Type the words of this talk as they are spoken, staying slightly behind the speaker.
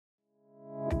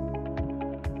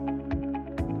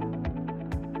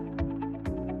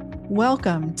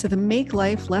Welcome to the Make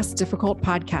Life Less Difficult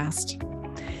podcast.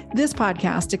 This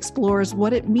podcast explores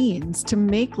what it means to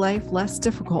make life less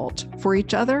difficult for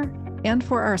each other and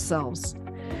for ourselves.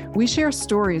 We share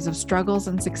stories of struggles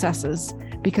and successes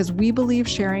because we believe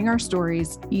sharing our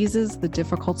stories eases the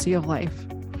difficulty of life.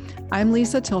 I'm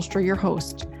Lisa Tilstra, your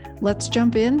host. Let's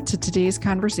jump into today's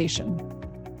conversation.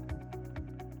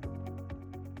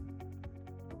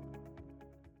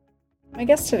 My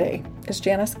guest today is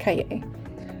Janice Kaye.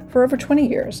 For over 20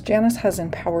 years, Janice has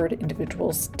empowered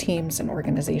individuals, teams, and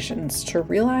organizations to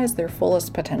realize their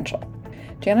fullest potential.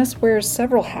 Janice wears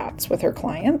several hats with her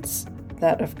clients,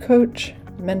 that of coach,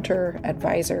 mentor,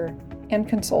 advisor, and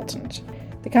consultant.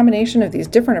 The combination of these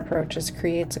different approaches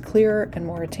creates a clearer and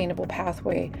more attainable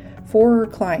pathway for her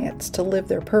clients to live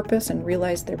their purpose and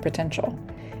realize their potential.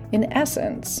 In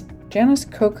essence, Janice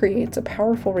co-creates a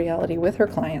powerful reality with her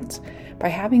clients by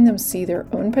having them see their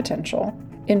own potential,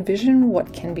 envision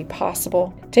what can be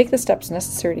possible, take the steps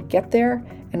necessary to get there,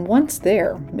 and once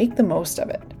there, make the most of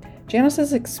it.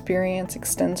 Janice's experience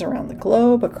extends around the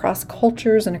globe, across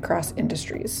cultures, and across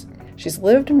industries. She's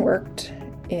lived and worked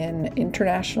in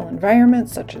international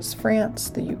environments such as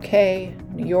France, the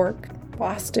UK, New York,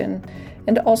 Boston,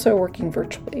 and also working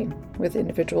virtually with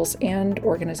individuals and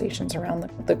organizations around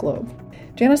the globe.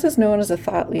 Janice is known as a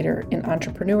thought leader in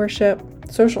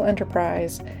entrepreneurship, social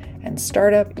enterprise, and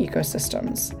startup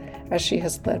ecosystems, as she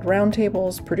has led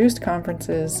roundtables, produced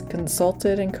conferences,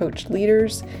 consulted and coached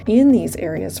leaders in these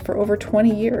areas for over 20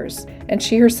 years. And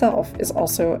she herself is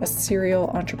also a serial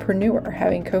entrepreneur,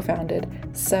 having co-founded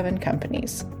 7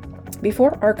 companies.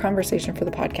 Before our conversation for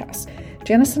the podcast,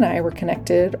 Janice and I were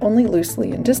connected only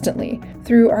loosely and distantly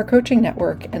through our coaching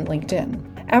network and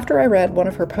LinkedIn. After I read one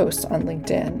of her posts on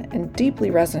LinkedIn and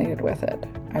deeply resonated with it,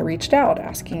 I reached out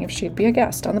asking if she'd be a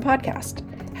guest on the podcast.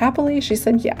 Happily, she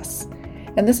said yes.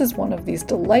 And this is one of these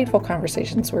delightful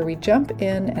conversations where we jump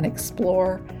in and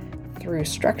explore through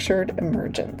structured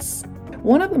emergence.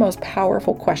 One of the most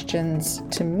powerful questions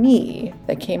to me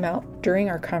that came out during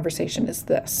our conversation is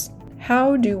this: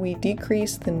 how do we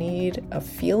decrease the need of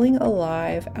feeling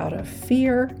alive out of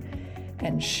fear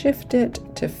and shift it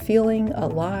to feeling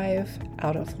alive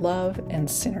out of love and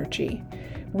synergy?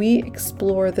 We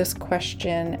explore this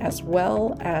question as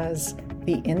well as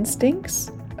the instincts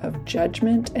of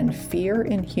judgment and fear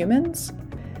in humans,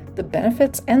 the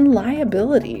benefits and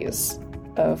liabilities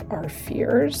of our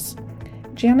fears.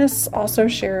 Janice also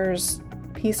shares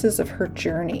pieces of her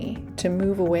journey to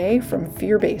move away from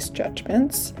fear-based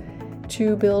judgments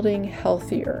to building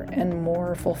healthier and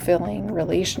more fulfilling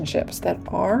relationships that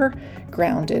are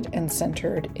grounded and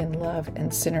centered in love and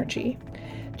synergy.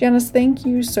 Janice, thank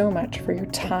you so much for your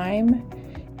time,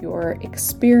 your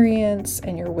experience,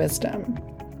 and your wisdom.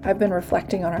 I've been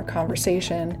reflecting on our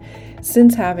conversation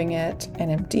since having it,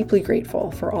 and am deeply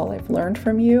grateful for all I've learned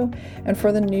from you and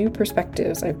for the new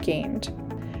perspectives I've gained.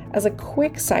 As a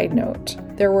quick side note,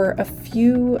 there were a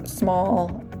few small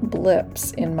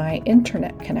blips in my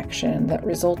internet connection that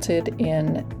resulted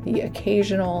in the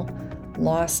occasional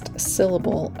lost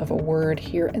syllable of a word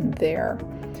here and there.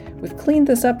 We've cleaned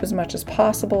this up as much as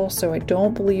possible, so I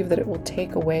don't believe that it will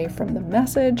take away from the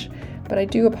message, but I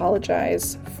do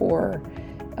apologize for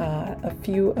a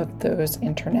few of those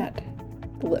internet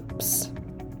blips.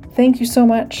 Thank you so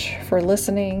much for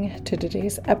listening to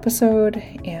today's episode,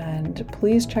 and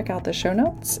please check out the show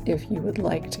notes if you would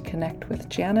like to connect with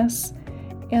Janice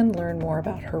and learn more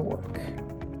about her work.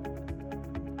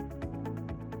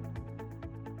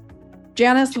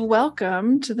 Janice,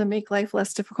 welcome to the Make Life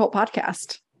Less Difficult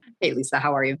podcast. Hey, Lisa,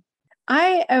 how are you?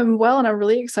 I am well, and I'm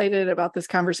really excited about this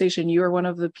conversation. You are one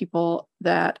of the people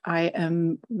that I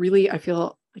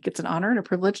feel like it's an honor and a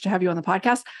privilege to have you on the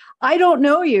podcast. I don't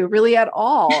know you really at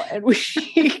all. And we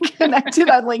connected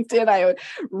on LinkedIn. I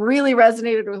really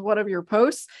resonated with one of your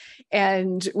posts.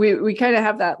 And we kind of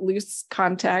have that loose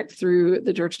contact through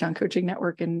the Georgetown Coaching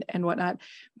Network and whatnot.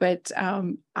 But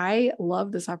I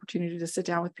love this opportunity to sit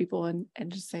down with people and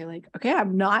just say like, okay,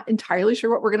 I'm not entirely sure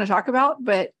what we're going to talk about,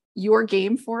 but you're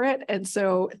game for it. And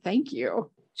so thank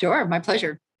you. Sure. My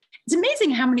pleasure. It's amazing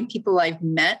how many people I've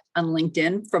met on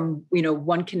LinkedIn from,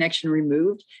 one connection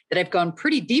removed that I've gone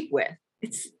pretty deep with.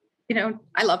 It's,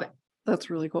 I love it. That's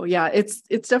really cool. Yeah. It's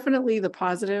definitely the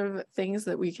positive things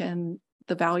that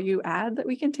the value add that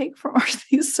we can take from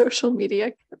these social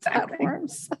media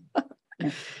platforms.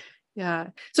 Yeah.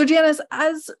 So Janice,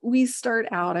 as we start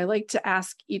out, I like to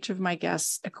ask each of my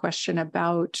guests a question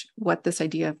about what this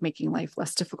idea of making life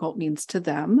less difficult means to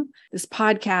them. This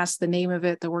podcast, the name of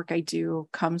it, The Work I Do,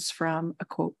 comes from a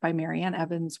quote by Marianne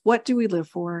Evans. What do we live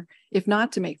for, if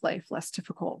not to make life less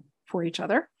difficult for each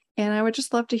other? And I would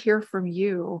just love to hear from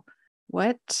you.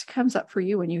 What comes up for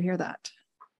you when you hear that?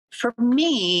 For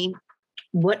me,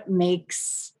 what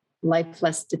makes life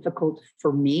less difficult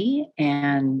for me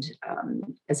and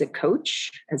as a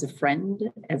coach, as a friend,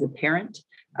 as a parent,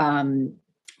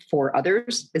 for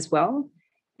others as well,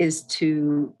 is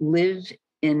to live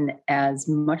in as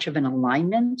much of an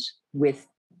alignment with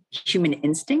human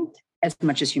instinct as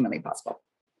much as humanly possible.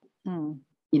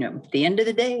 At the end of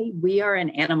the day, we are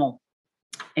an animal.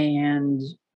 And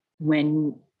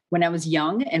when I was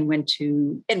young and went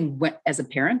as a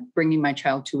parent, bringing my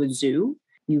child to a zoo,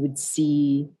 you would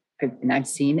see, and I've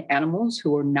seen animals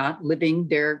who are not living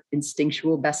their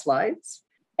instinctual best lives,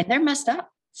 and they're messed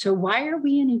up. So why are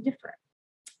we any different?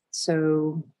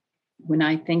 So when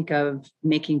I think of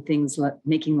making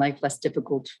life less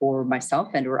difficult for myself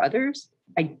and or others,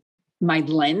 my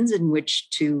lens in which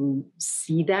to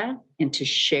see that and to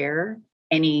share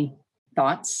any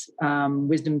thoughts,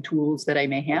 wisdom tools that I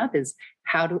may have is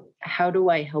how do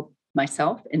I help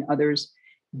myself and others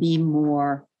be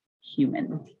more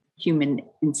human,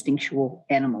 instinctual,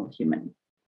 animal human.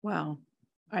 Wow.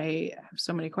 I have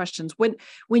so many questions.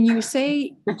 When you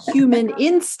say human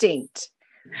instinct,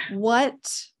 what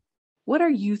are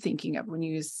you thinking of when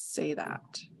you say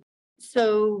that?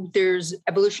 So there's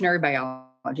evolutionary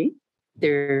biology.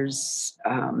 There's,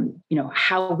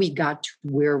 how we got to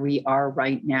where we are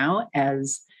right now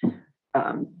as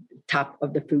top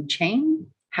of the food chain,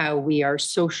 how we are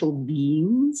social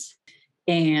beings,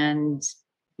 and,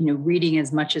 reading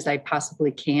as much as I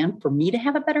possibly can for me to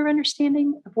have a better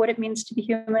understanding of what it means to be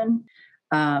human.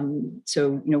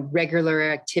 So, regular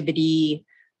activity,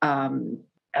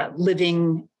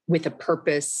 living with a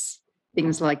purpose,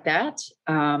 things like that.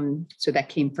 So that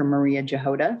came from Maria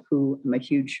Jahoda, who I'm a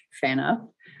huge fan of,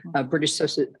 a British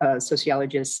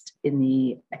sociologist in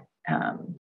the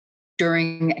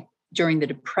during the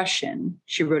Depression.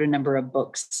 She wrote a number of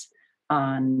books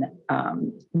on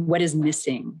what is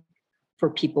missing for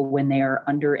people when they are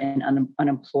under and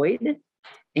unemployed.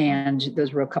 And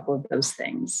those were a couple of those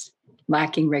things: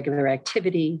 lacking regular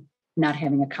activity, not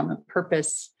having a common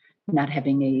purpose, not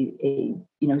having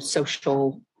a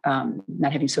social,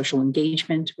 not having social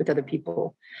engagement with other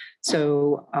people.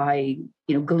 So I,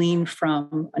 glean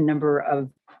from a number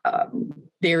of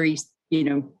very,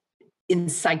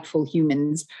 insightful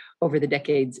humans over the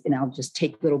decades, and I'll just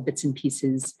take little bits and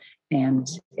pieces and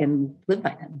live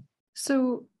by them.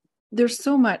 So there's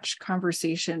so much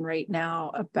conversation right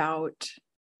now about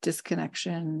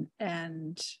disconnection,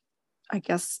 and I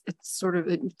guess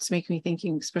it's making me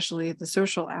thinking, especially the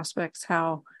social aspects,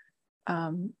 how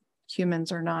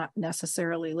humans are not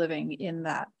necessarily living in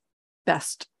that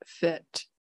best fit.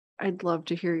 I'd love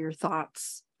to hear your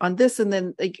thoughts on this. And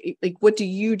then like what do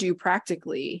you do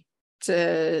practically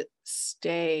to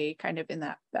stay kind of in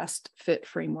that best fit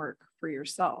framework for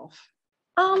yourself?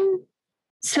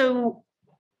 So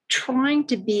trying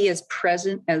to be as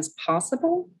present as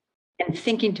possible and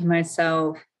thinking to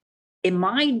myself, am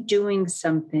I doing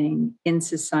something in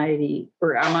society,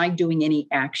 or am I doing any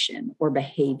action or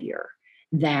behavior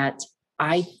that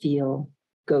I feel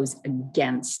goes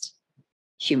against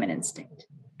human instinct?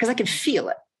 Because I could feel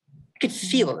it. I could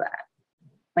feel that.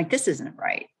 Like, this isn't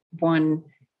right. One,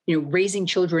 raising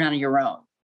children on your own,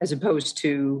 as opposed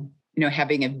to,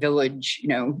 having a village,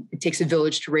 it takes a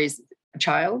village to raise a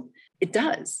child. It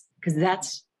does, because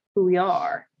that's who we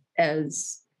are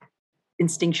as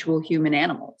instinctual human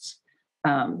animals.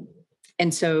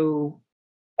 And so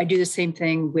I do the same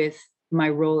thing with my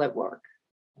role at work.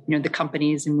 The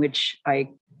companies in which I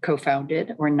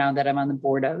co-founded, or now that I'm on the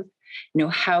board of,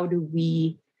 how do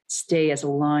we stay as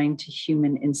aligned to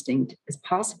human instinct as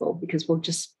possible? Because we'll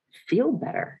just feel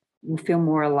better. We'll feel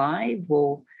more alive.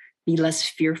 We'll be less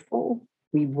fearful.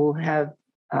 We will have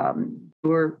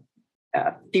fewer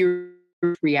fear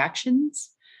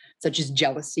reactions, such as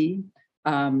jealousy.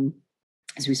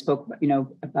 As we spoke,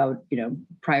 about,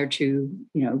 prior to,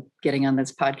 getting on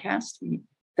this podcast,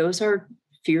 those are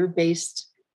fear-based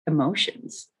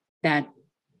emotions that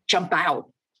jump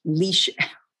out, leash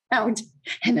out,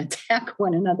 and attack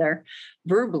one another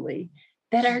verbally,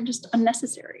 that are just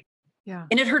unnecessary. Yeah.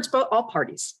 And it hurts all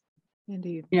parties.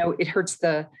 Indeed. It hurts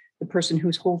the person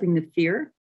who's holding the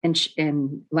fear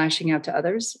and lashing out to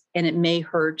others, and it may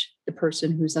hurt the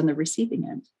person who's on the receiving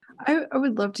end. I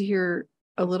would love to hear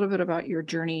a little bit about your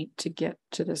journey to get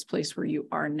to this place where you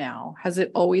are now. Has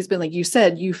it always been, like you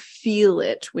said, you feel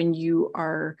it when you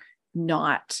are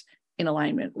not in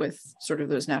alignment with sort of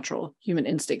those natural human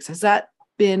instincts? Has that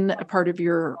been a part of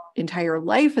your entire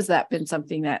life? Has that been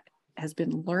something that has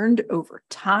been learned over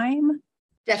time?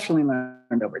 Definitely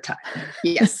learned over time.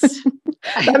 Yes.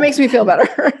 That makes me feel better.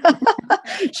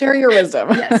 Share your wisdom.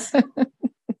 Yes.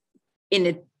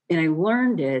 And I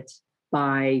learned it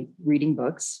by reading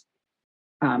books,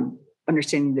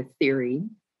 understanding the theory,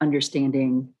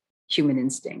 understanding human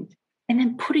instinct, and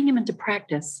then putting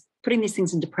these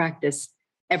things into practice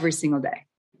every single day.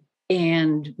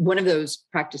 And one of those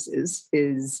practices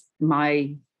is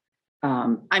I'm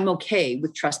okay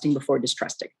with trusting before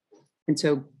distrusting. And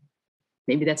so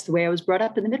maybe that's the way I was brought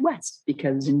up in the Midwest,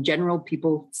 because in general,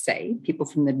 people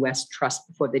from the Midwest trust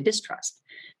before they distrust.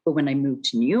 But when I moved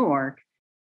to New York,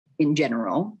 in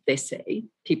general, they say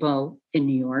people in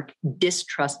New York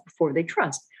distrust before they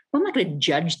trust. Well, I'm not going to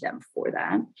judge them for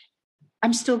that.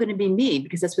 I'm still going to be me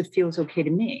because that's what feels okay to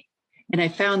me. And I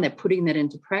found that putting that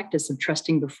into practice of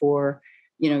trusting before,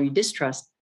 you distrust,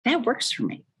 that works for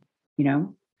me,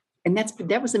 and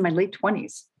that was in my late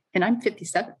 20s, and I'm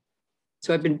 57.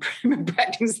 So I've been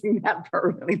practicing that for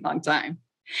a really long time. And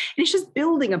it's just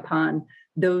building upon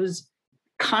those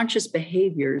conscious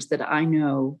behaviors that I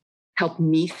know help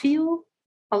me feel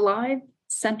alive,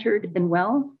 centered, and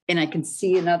well. And I can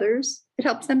see in others, it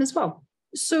helps them as well.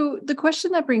 So the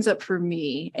question that brings up for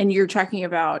me, and you're talking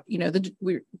about,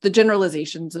 the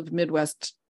generalizations of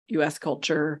Midwest U.S.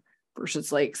 culture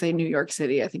versus, like, say, New York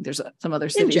City. I think there's some other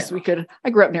cities I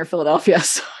grew up near Philadelphia.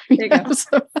 So, there you go.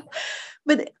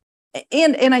 But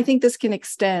I think this can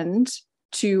extend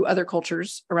to other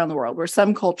cultures around the world, where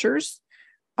some cultures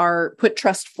put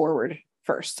trust forward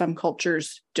first. Some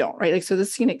cultures don't, right? Like, so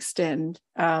this can extend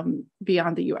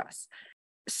beyond the U.S.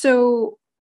 So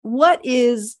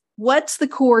what's the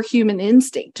core human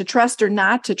instinct, to trust or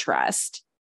not to trust?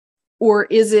 Or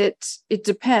is it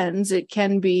depends. It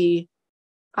can be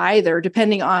either,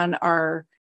 depending on our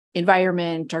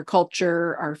environment, our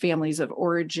culture, our families of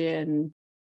origin.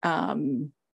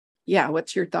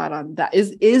 What's your thought on that?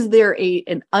 Is there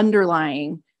an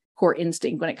underlying core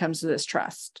instinct when it comes to this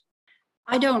trust?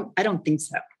 I don't think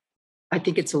so. I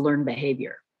think it's a learned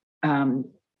behavior. I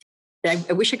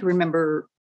wish I could remember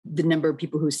the number of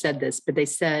people who said this, but they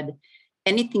said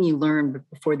anything you learn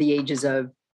before the ages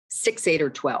of 6, 8, or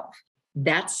 12,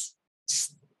 that's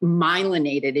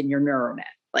myelinated in your neural net.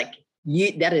 Like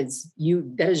that is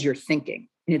your thinking.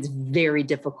 And it's very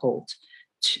difficult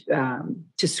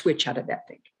to switch out of that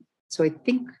thinking. So I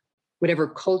think whatever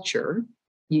culture,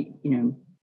 the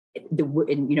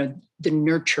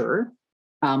nurture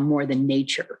more than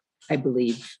nature, I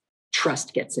believe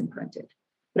trust gets imprinted.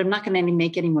 But I'm not going to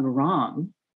make anyone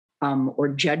wrong or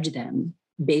judge them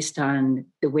based on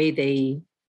the way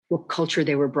what culture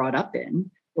they were brought up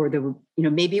in, or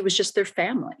maybe it was just their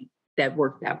family that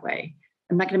worked that way.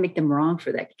 I'm not going to make them wrong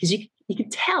for that, because you can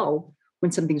tell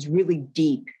when something's really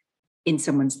deep in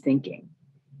someone's thinking.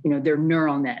 Their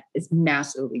neural net is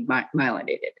massively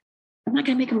myelinated. I'm not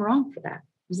going to make them wrong for that.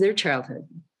 It was their childhood.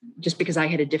 Just because I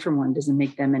had a different one doesn't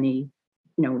make them any,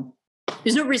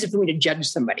 there's no reason for me to judge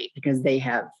somebody because they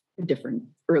have a different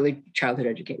early childhood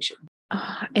education.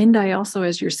 And I also,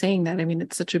 as you're saying that,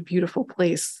 it's such a beautiful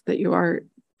place that you are,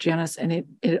 Janice. And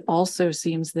it also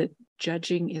seems that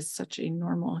judging is such a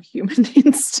normal human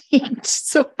instinct.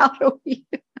 So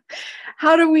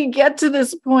how do we get to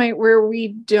this point where we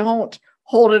don't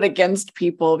hold it against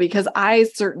people? Because I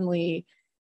certainly,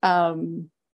 the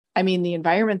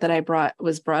environment that I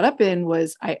was brought up in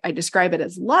was, I describe it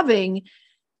as loving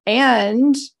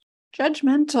and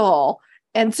judgmental.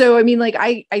 And so,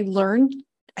 I learned,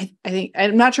 I think,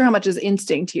 I'm not sure how much is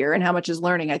instinct here and how much is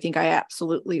learning. I think I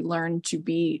absolutely learned to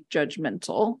be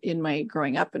judgmental in my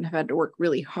growing up and have had to work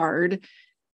really hard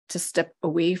to step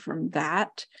away from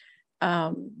that.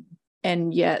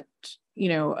 And yet,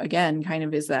 again, kind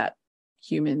of, is that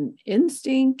human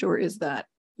instinct or is that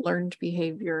learned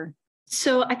behavior?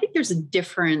 So I think there's a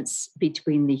difference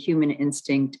between the human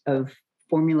instinct of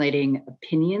formulating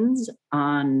opinions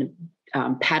on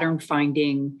pattern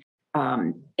finding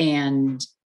and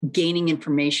gaining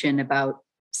information about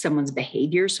someone's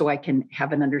behavior so I can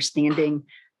have an understanding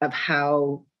of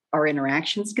how our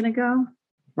interaction is going to go,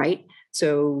 right?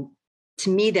 So to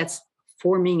me, that's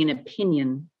forming an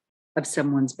opinion of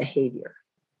someone's behavior.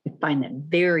 I find that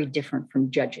very different from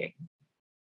judging.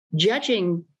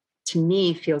 Judging, to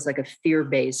me, feels like a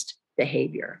fear-based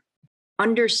behavior.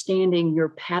 Understanding your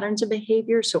patterns of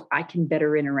behavior so I can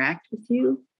better interact with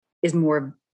you is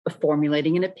more of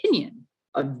formulating an opinion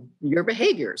of your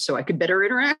behavior so I could better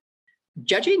interact.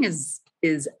 Judging is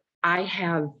I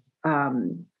have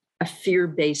a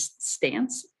fear-based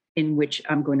stance in which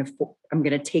I'm going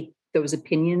to take those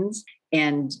opinions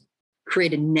and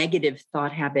create a negative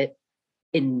thought habit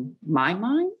in my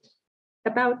mind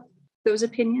about those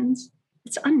opinions.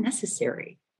 It's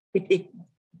unnecessary.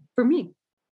 For me,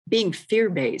 being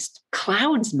fear-based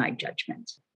clouds my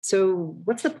judgment. So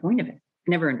what's the point of it? I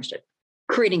never understood.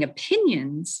 Creating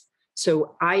opinions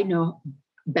so I know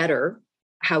better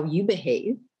how you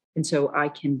behave, and so I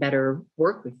can better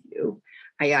work with you.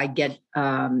 I get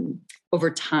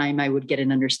over time, I would get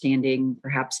an understanding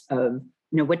perhaps of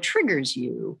what triggers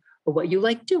you or what you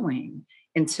like doing.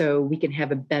 And so we can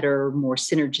have a better, more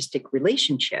synergistic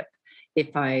relationship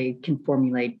if I can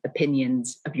formulate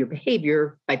opinions of your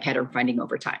behavior by pattern finding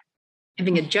over time.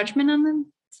 Having a judgment on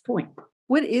them, it's the point.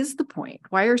 What is the point?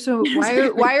 Why are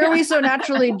we so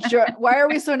naturally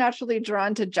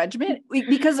drawn to judgment?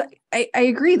 Because I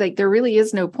agree, like there really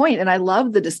is no point. And I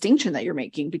love the distinction that you're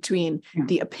making between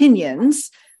the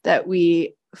opinions that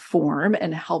we form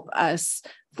and help us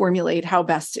formulate how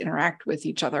best to interact with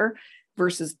each other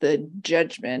versus the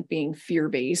judgment being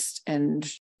fear-based and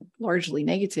largely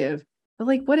negative. But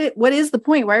like, what is the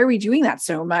point? Why are we doing that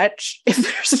so much if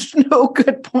there's no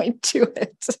good point to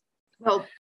it? Well,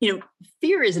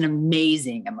 fear is an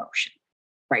amazing emotion,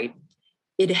 right?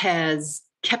 It has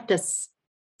kept us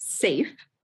safe,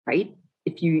 right?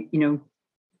 If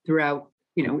throughout,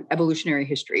 evolutionary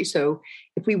history. So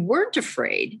if we weren't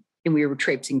afraid and we were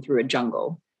traipsing through a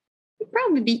jungle, we'd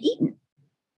probably be eaten,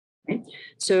 right?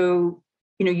 So,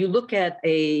 you look at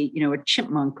a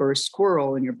chipmunk or a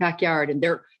squirrel in your backyard and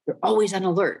they're always on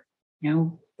alert.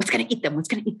 What's going to eat them? What's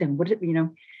going to eat them?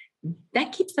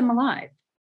 That keeps them alive.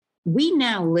 We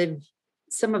now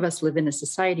some of us live in a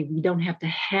society, we don't have to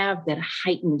have that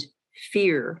heightened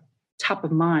fear top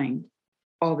of mind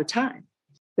all the time,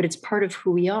 but it's part of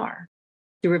who we are.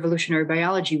 Through evolutionary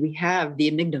biology, we have the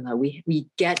amygdala, we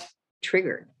get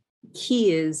triggered. The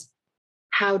key is,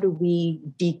 how do we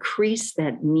decrease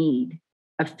that need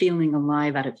of feeling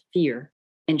alive out of fear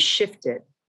and shift it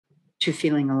to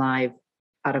feeling alive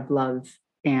out of love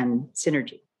and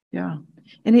synergy? Yeah.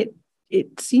 And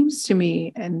it seems to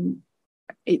me, and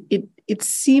it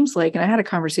seems like, and I had a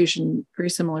conversation very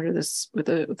similar to this with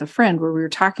a friend where we were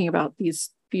talking about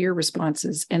these fear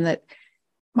responses, and that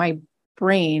my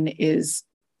brain is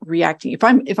reacting.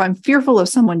 If I'm fearful of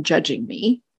someone judging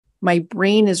me, my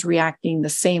brain is reacting the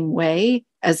same way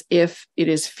as if it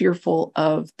is fearful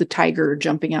of the tiger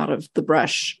jumping out of the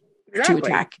brush to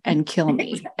attack and kill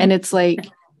me. And it's like,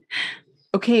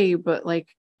 okay, but like,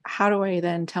 how do I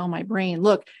then tell my brain,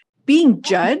 look, being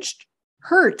judged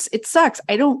hurts. It sucks.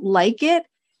 I don't like it.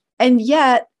 And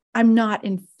yet I'm not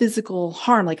in physical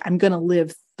harm. Like, I'm going to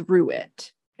live through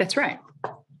it. That's right.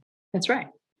 That's right.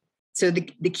 So the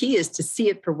key is to see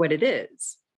it for what it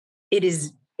is. It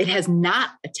has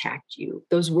not attacked you.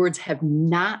 Those words have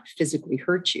not physically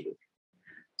hurt you.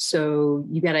 So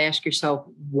you got to ask yourself,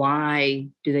 why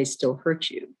do they still hurt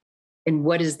you? And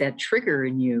what is that trigger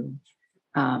in you?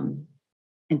 And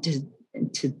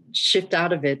to shift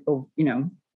out of it,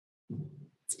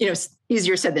 it's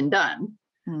easier said than done.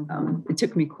 Mm-hmm. It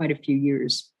took me quite a few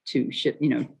years to shift,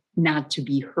 not to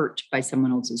be hurt by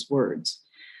someone else's words,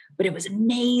 but it was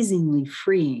amazingly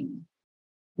freeing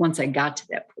once I got to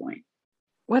that point.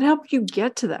 What helped you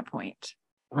get to that point?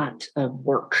 A lot of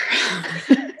work.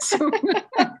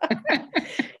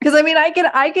 Because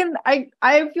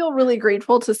I feel really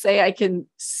grateful to say I can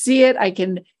see it. I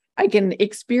can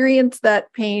experience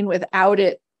that pain without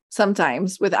it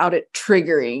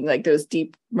triggering like those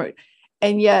deep,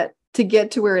 and yet to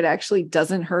get to where it actually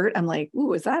doesn't hurt, I'm like,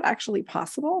 ooh, is that actually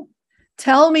possible?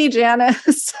 Tell me,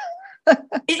 Janice.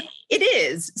 It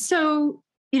is. So,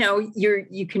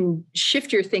 you can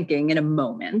shift your thinking in a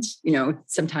moment,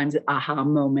 sometimes aha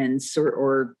moments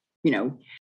or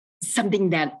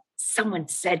something that someone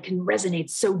said can resonate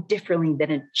so differently that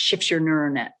it shifts your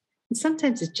neural net. And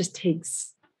sometimes it just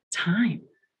takes time,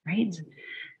 right?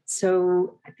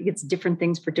 So I think it's different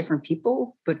things for different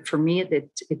people, but for me,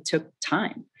 it took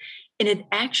time. And it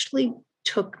actually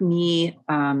took me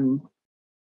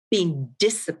being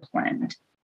disciplined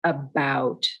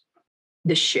about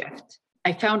the shift.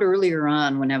 I found earlier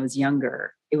on when I was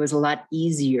younger, it was a lot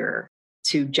easier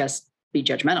to just be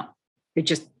judgmental. It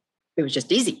was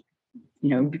just easy,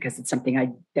 because it's something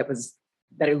that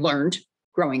I learned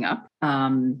growing up.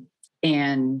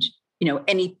 And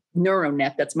any neural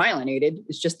net that's myelinated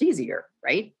is just easier,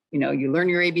 right? You learn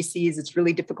your ABCs. It's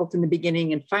really difficult in the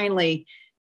beginning, and finally,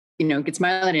 it gets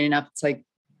myelinated enough. It's like,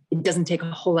 it doesn't take a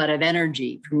whole lot of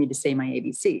energy for me to say my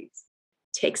ABCs. It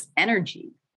takes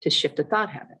energy to shift a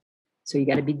thought habit. So you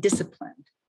got to be disciplined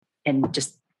and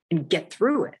get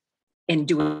through it and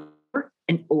do it over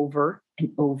and over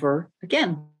and over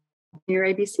again. Your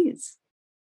ABCs.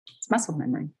 It's muscle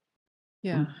memory.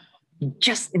 Yeah.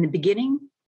 Just in the beginning,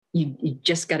 you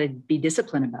just got to be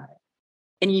disciplined about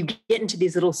it. And you get into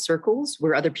these little circles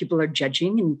where other people are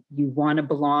judging and you want to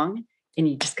belong. And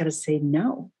you just got to say,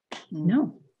 no,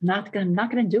 I'm not going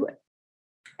to do it.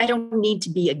 I don't need to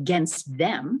be against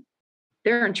them.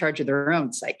 They're in charge of their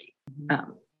own psyche.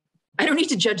 I don't need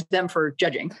to judge them for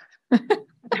judging.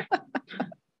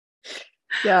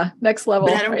 Yeah, next level.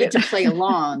 But I don't need to play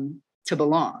along to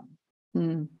belong.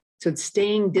 Mm. So it's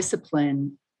staying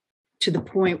disciplined to the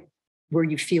point where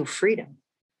you feel freedom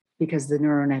because the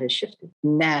neural net is shifted.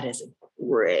 And that is a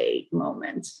great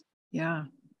moment. Yeah.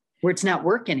 Where it's not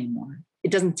work anymore.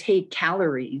 It doesn't take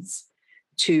calories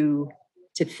to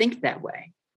think that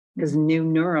way because a new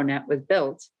neural net was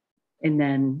built.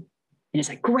 And it's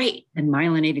like, great. And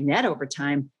myelinating that over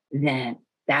time, then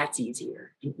that's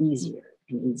easier and easier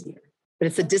and easier. But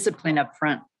it's a discipline up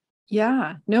front.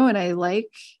 Yeah, no. And I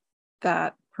like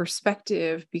that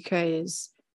perspective because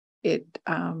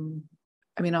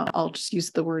I'll just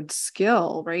use the word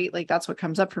skill, right? Like that's what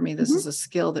comes up for me. This is a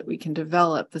skill that we can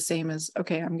develop the same as,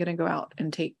 okay, I'm going to go out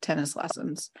and take tennis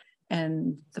lessons.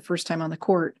 And the first time on the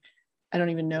court, I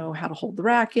don't even know how to hold the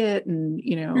racket. And,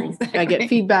 exactly. I get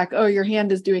feedback. Oh, your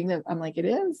hand is doing that. I'm like, it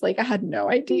is? Like, I had no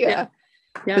idea.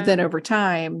 Yeah. But then over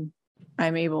time,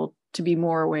 I'm able to be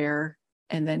more aware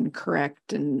and then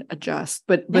correct and adjust.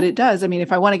 But it does. I mean,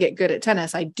 if I want to get good at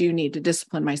tennis, I do need to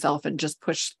discipline myself and just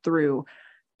push through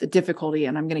the difficulty.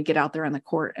 And I'm going to get out there on the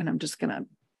court and I'm just going to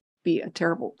be a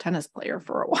terrible tennis player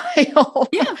for a while.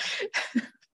 Yeah.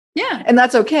 Yeah. And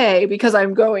that's okay because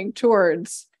I'm going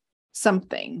towards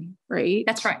something, right?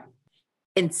 That's right.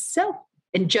 And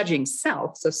judging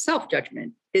self. So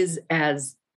self-judgment is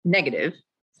as negative,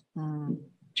 I'm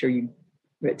sure you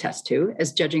attest to,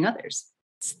 as judging others.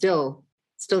 Still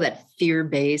that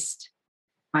fear-based,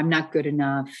 I'm not good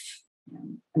enough.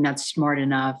 I'm not smart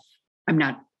enough. I'm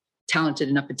not talented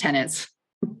enough at tennis.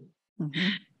 Mm-hmm.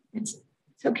 It's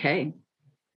okay.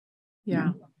 Yeah.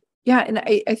 Mm-hmm. Yeah. And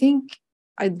I think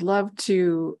I'd love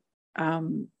to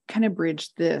kind of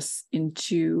bridge this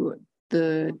into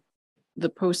the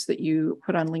post that you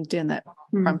put on LinkedIn that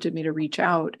prompted me to reach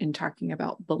out in talking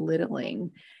about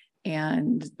belittling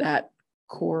and that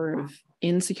core of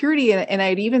insecurity. And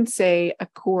I'd even say a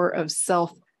core of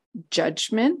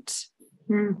self-judgment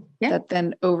that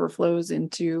then overflows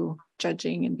into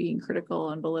judging and being critical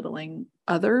and belittling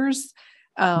others.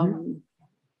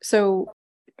 So,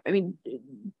 I mean,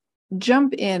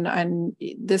 jump in on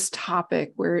this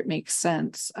topic where it makes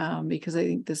sense, because I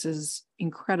think this is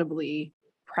incredibly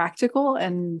practical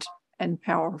and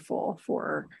powerful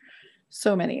for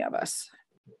so many of us.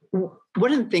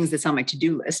 One of the things that's on my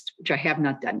to-do list, which I have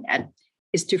not done yet,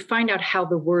 is to find out how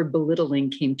the word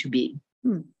belittling came to be.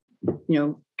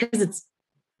 Because it's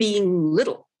being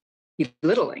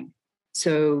belittling.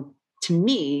 So to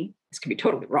me, this could be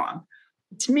totally wrong.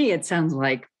 To me, it sounds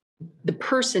like the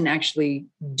person actually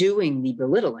doing the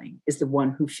belittling is the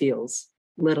one who feels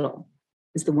little,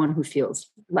 is the one who feels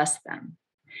less than.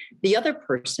 The other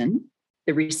person,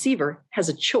 the receiver, has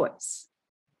a choice,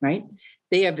 right?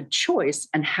 They have a choice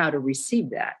on how to receive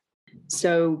that.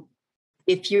 So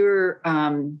if you're,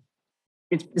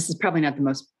 this is probably not the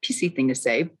most PC thing to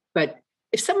say, but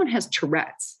if someone has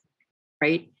Tourette's,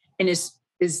 right, and is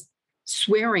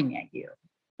swearing at you,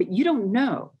 but you don't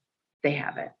know they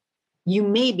have it, you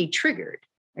may be triggered,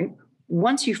 right?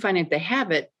 Once you find out they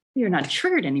have it, you're not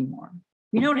triggered anymore.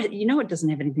 You know it doesn't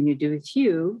have anything to do with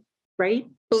you, right?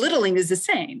 Belittling is the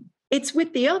same. It's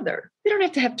with the other. They don't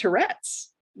have to have Tourette's.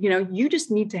 You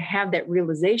just need to have that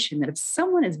realization that if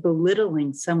someone is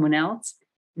belittling someone else,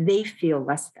 they feel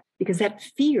less than, because that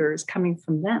fear is coming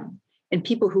from them. And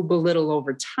people who belittle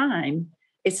over time,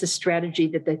 it's a strategy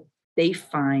that they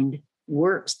find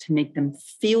works to make them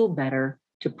feel better,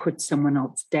 to put someone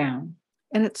else down.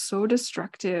 And it's so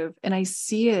destructive. And I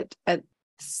see it at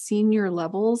senior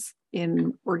levels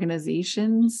in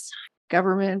organizations,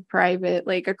 government, private,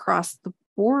 like across the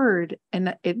board.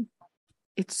 And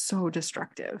it's so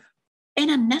destructive. And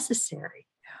unnecessary.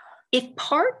 If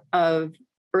part of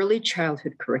early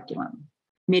childhood curriculum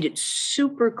made it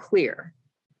super clear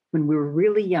when we were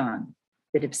really young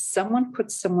that if someone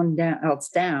puts someone else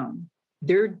down,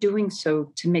 they're doing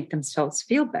so to make themselves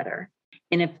feel better.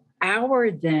 And if our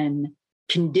then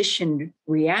conditioned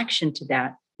reaction to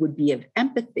that would be of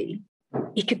empathy,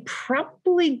 it could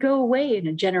probably go away in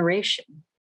a generation.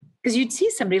 Because you'd see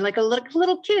somebody like a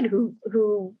little kid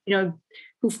who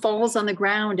falls on the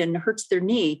ground and hurts their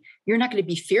knee. You're not going to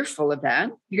be fearful of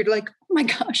that. You're like, oh my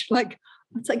gosh, like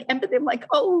it's like empathy. I'm like,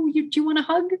 oh, do you want a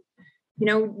hug?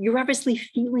 You're obviously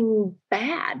feeling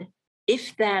bad.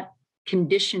 If that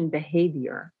conditioned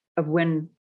behavior of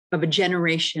a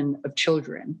generation of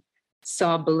children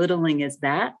saw belittling as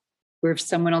that, where if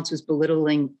someone else was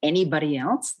belittling anybody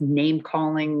else, name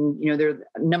calling, there are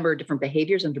a number of different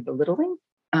behaviors under belittling,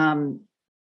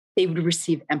 they would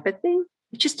receive empathy.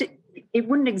 It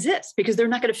wouldn't exist because they're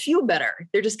not going to feel better.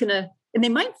 They're just going to, and they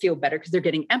might feel better because they're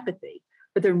getting empathy,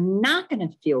 but they're not going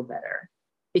to feel better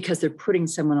because they're putting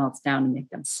someone else down to make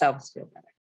themselves feel better.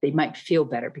 They might feel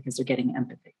better because they're getting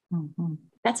empathy. Mm-hmm.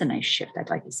 That's a nice shift I'd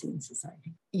like to see in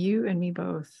society. You and me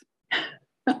both.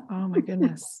 Oh my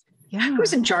goodness. Yeah.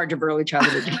 Who's in charge of early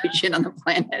childhood education on the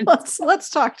planet? Let's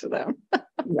talk to them.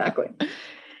 Exactly.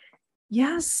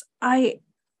 Yes. I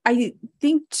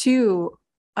think too,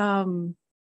 I'm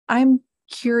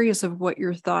curious of what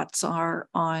your thoughts are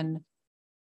on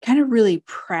kind of really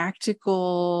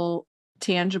practical,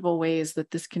 tangible ways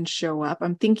that this can show up.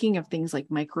 I'm thinking of things like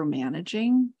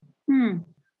micromanaging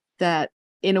that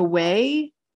in a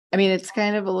way, I mean, it's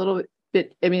kind of a little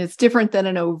bit, I mean, it's different than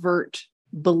an overt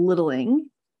belittling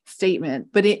statement,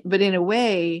 but in a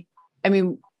way, I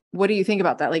mean, what do you think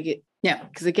about that? Yeah.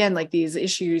 Because again, like these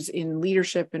issues in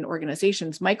leadership and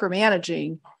organizations,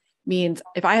 micromanaging means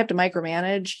if I have to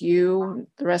micromanage you,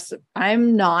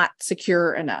 I'm not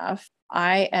secure enough.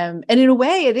 And in a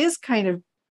way, it is kind of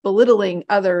belittling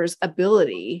others'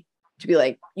 ability to be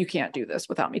like, you can't do this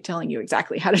without me telling you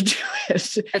exactly how to do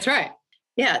it. That's right.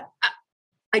 Yeah.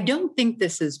 I don't think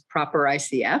this is proper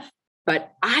ICF,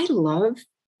 but I love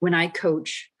when I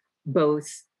coach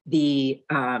both the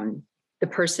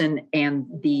person and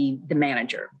the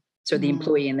manager. So the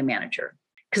employee and the manager,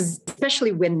 because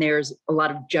especially when there's a lot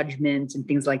of judgment and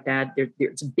things like that,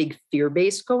 there's a big fear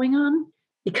base going on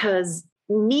because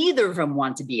neither of them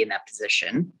want to be in that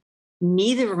position.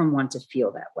 Neither of them want to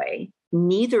feel that way.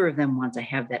 Neither of them want to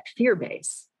have that fear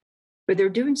base, but they're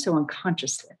doing so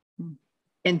unconsciously.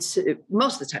 And so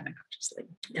most of the time unconsciously.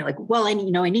 They're like, well, I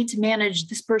need to manage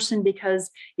this person because,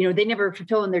 they never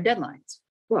fulfill in their deadlines.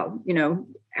 Well,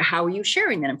 how are you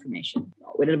sharing that information?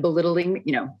 In a belittling,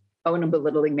 in a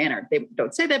belittling manner. They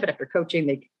don't say that, but after coaching,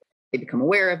 they become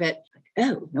aware of it.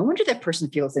 Oh, no wonder that person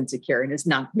feels insecure and is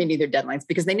not meeting their deadlines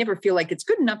because they never feel like it's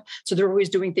good enough. So they're always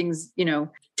doing things,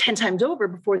 10 times over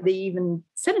before they even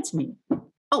send it to me. Oh,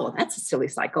 well, that's a silly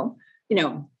cycle,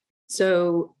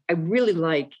 So I really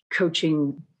like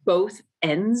coaching both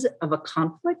ends of a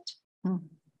conflict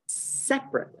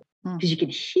separately because you can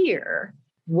hear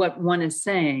what one is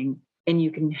saying and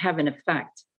you can have an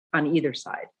effect on either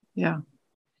side. Yeah.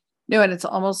 No, and it's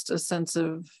almost a sense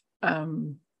of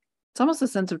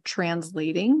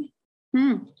translating.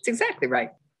 It's exactly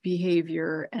right.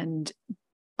 Behavior and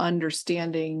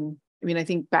understanding. I mean, I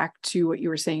think back to what you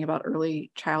were saying about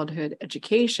early childhood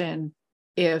education.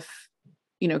 If,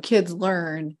 kids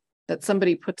learn that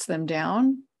somebody puts them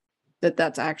down,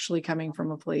 that's actually coming from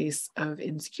a place of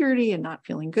insecurity and not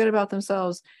feeling good about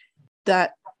themselves,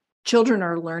 that children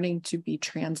are learning to be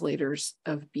translators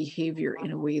of behavior in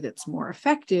a way that's more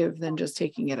effective than just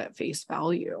taking it at face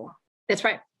value. That's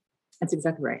right. That's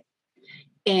exactly right.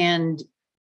 And,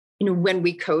 when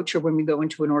we coach or when we go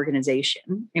into an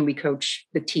organization and we coach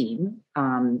the team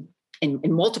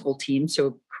in multiple teams, so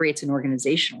it creates an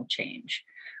organizational change,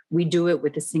 we do it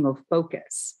with a single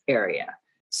focus area.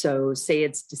 So say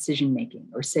it's decision-making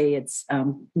or say it's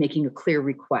making a clear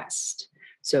request.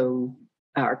 So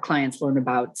our clients learn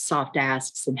about soft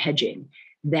asks and hedging.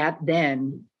 That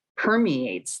then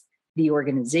permeates the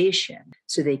organization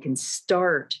so they can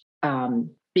start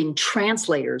being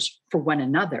translators for one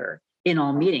another in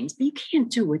all meetings. But you can't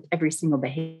do it with every single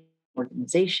behavior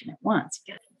organization at once.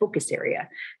 You get a focus area.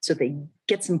 So they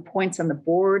get some points on the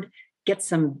board, get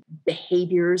some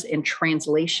behaviors and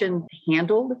translation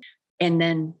handled, and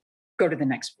then go to the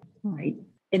next one, right?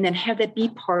 And then have that be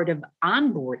part of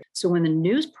onboarding. So when the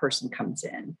news person comes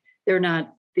in, they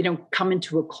don't come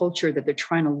into a culture that they're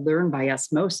trying to learn by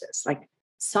osmosis. Like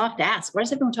soft ask. Why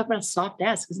does everyone talk about soft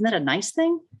ask? Isn't that a nice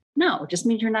thing? No, it just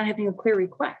means you're not having a clear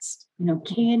request.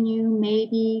 Can you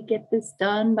maybe get this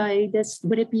done by this?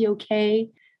 Would it be okay?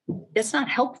 That's not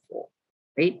helpful,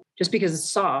 right? Just because it's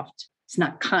soft, it's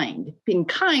not kind. Being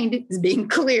kind is being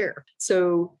clear.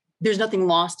 So there's nothing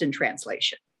lost in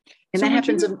translation. And that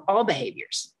happens in all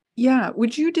behaviors. Yeah.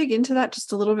 Would you dig into that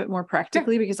just a little bit more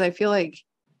practically? Because I feel like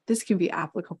this can be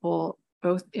applicable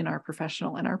both in our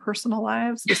professional and our personal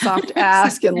lives, the soft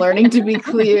ask and learning to be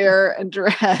clear and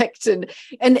direct. And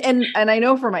I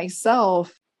know for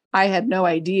myself, I had no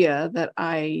idea that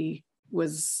I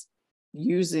was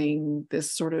using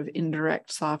this sort of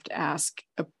indirect soft ask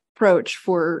approach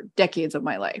for decades of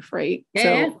my life. Right.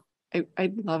 Yeah. So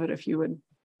I'd love it if you would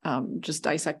just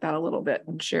dissect that a little bit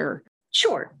and share.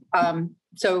 Sure.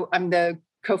 So I'm the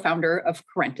co-founder of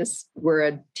Corentus. We're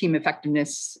a team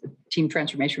effectiveness, team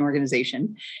transformation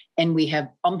organization, and we have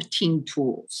umpteen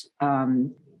tools.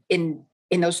 And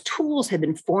those tools have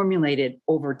been formulated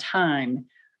over time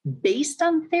based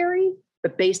on theory,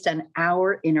 but based on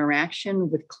our interaction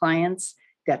with clients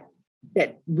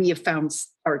that we have found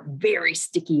are very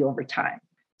sticky over time.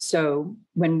 So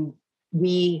when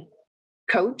we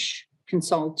coach,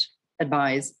 consult,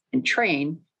 advise, and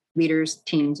train leaders,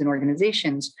 teams, and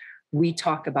organizations, we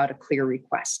talk about a clear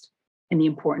request and the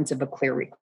importance of a clear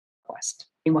request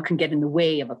and what can get in the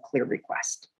way of a clear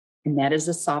request. And that is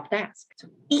a soft ask. So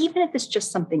even if it's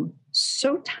just something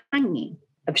so tiny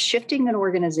of shifting an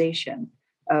organization,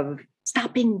 of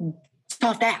stopping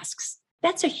soft asks,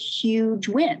 that's a huge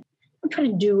win. I'm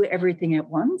trying to do everything at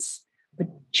once, but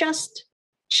just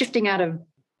shifting out of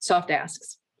soft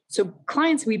asks. So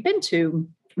clients we've been to,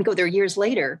 we go there years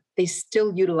later, they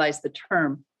still utilize the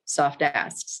term soft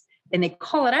asks and they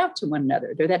call it out to one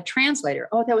another. They're that translator.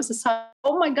 Oh, that was a soft,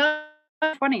 oh my God,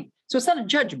 funny. So it's not a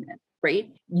judgment,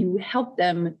 right? You help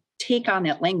them take on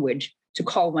that language to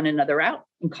call one another out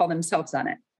and call themselves on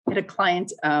it. I had a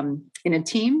client in a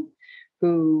team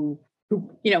who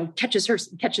catches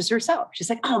herself. She's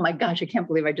like, oh my gosh, I can't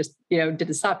believe I just, did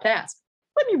a soft ask.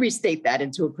 Let me restate that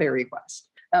into a clear request.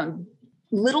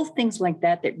 Little things like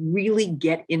that really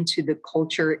get into the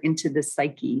culture, into the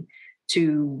psyche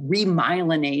to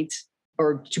remyelinate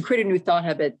or to create a new thought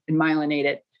habit and myelinate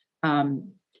it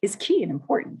is key and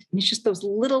important. And it's just those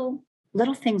little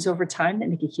things over time that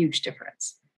make a huge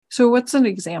difference. So what's an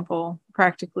example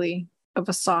practically of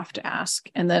a soft ask?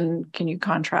 And then can you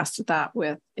contrast that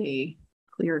with a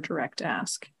clear, direct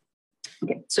ask?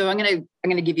 Okay. So I'm going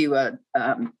to give you a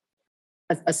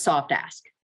soft ask.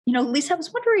 Lisa, I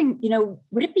was wondering,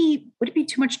 would it be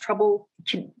too much trouble?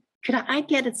 Could I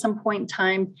get at some point in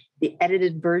time the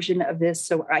edited version of this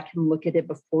so I can look at it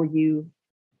before you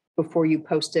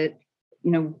post it?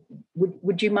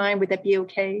 Would you mind? Would that be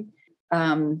okay?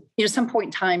 Some point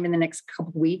in time in the next couple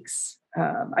of weeks,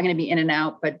 I'm going to be in and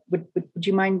out, but would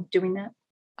you mind doing that?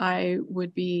 I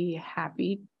would be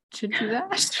happy to do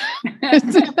that.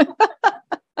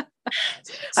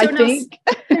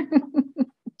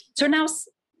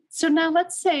 So now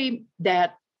let's say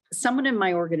that someone in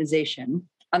my organization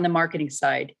on the marketing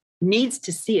side needs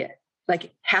to see it,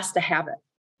 like has to have it,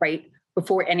 right?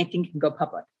 Before anything can go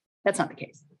public. That's not the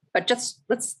case. But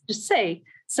let's just say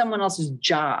someone else's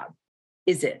job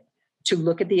is it to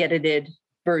look at the edited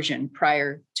version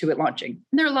prior to it launching.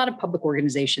 And there are a lot of public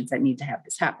organizations that need to have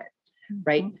this happen,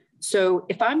 right? Mm-hmm. So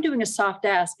if I'm doing a soft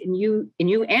ask and you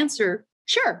answer,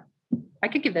 sure, I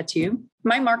could give that to you.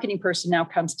 My marketing person now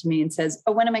comes to me and says,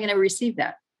 oh, when am I going to receive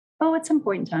that? Oh, at some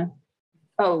point in time.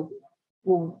 Oh,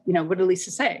 well, what did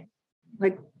Lisa say?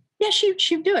 Like, yeah,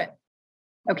 she'd do it.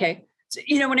 Okay. So,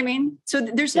 you know what I mean? So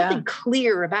there's nothing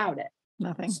clear about it.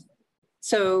 Nothing.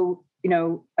 So,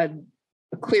 a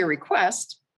clear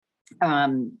request,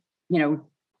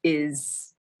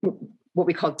 is what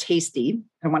we call tasty.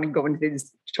 I don't want to go into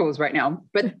these tools right now,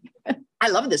 but I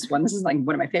love this one. This is like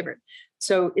one of my favorite.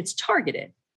 So it's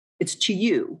targeted. It's to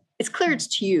you. It's clear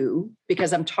it's to you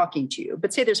because I'm talking to you.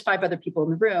 But say there's 5 other people in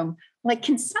the room. Like,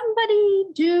 can somebody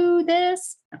do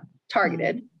this?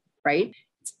 Targeted, right?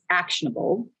 It's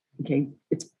actionable. Okay.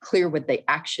 It's clear what the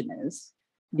action is.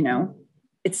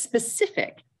 It's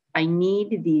specific. I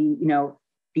need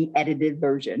the edited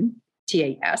version,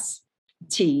 TAS.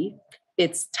 T,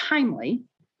 it's timely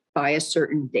by a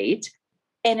certain date,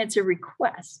 and it's a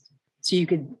request. So you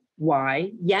could,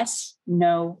 why, yes,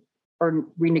 no, or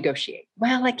renegotiate.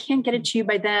 Well, I can't get it to you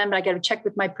by then, but I got to check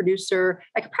with my producer.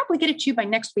 I could probably get it to you by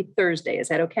next week, Thursday. Is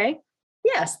that okay?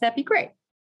 Yes, that'd be great.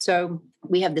 So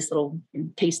we have this little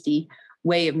tasty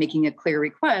way of making a clear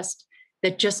request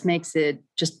that just makes it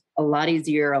just a lot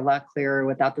easier, a lot clearer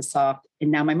without the soft.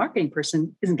 And now my marketing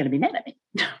person isn't going to be mad at me.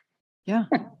 Yeah.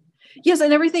 Yes.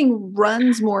 And everything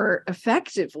runs more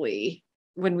effectively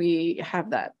when we have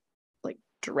that like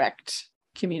direct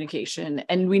communication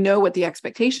and we know what the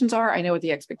expectations are. I know what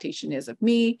the expectation is of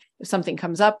me. If something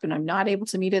comes up and I'm not able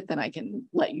to meet it, then I can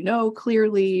let you know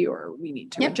clearly, or we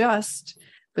need to adjust,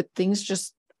 but things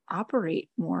just operate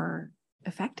more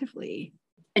effectively.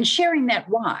 And sharing that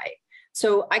why.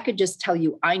 So I could just tell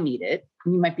you I need it.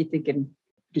 You might be thinking,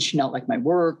 does she not like my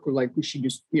work? Or like, was she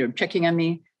just, checking on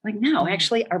me? Like, no,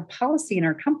 actually our policy in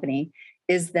our company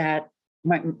is that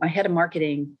my head of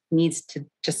marketing needs to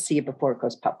just see it before it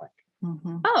goes public.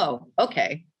 Mm-hmm. Oh,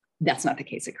 okay. That's not the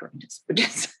case at Corentus, but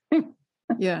just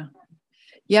Yeah.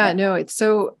 No, it's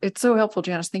so helpful,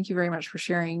 Janice. Thank you very much for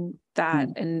sharing that.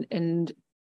 Mm-hmm. And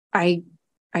I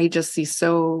just see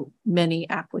so many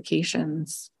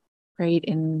applications right?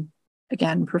 In,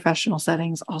 again, professional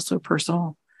settings, also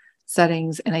personal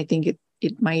settings. And I think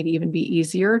it might even be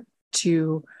easier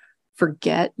to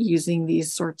forget using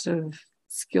these sorts of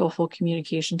skillful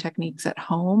communication techniques at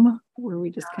home, where we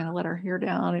just kind of let our hair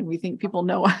down and we think people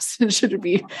know us and should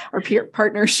be our peer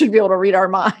partners should be able to read our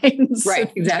minds.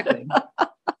 Right, exactly.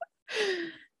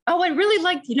 Oh, I really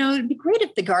liked, it'd be great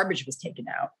if the garbage was taken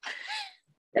out.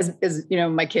 As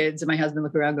my kids and my husband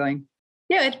look around going,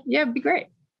 it'd be great.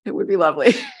 It would be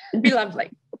lovely. It'd be lovely.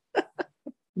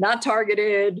 Not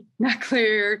targeted, not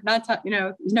clear, there's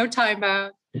no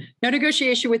timeout, no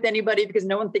negotiation with anybody because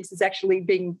no one thinks it's actually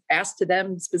being asked to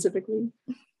them specifically.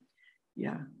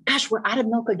 Yeah. Gosh, we're out of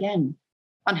milk again.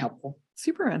 Unhelpful.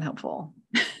 Super unhelpful.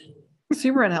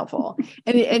 Super unhelpful.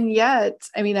 And yet,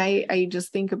 I mean, I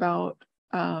just think about,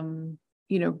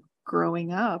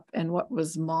 growing up and what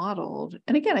was modeled.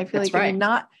 And again, I feel That's like, right. I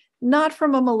mean, not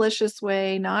from a malicious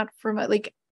way, not from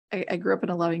I grew up in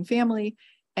a loving family,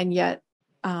 and yet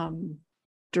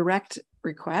direct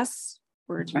requests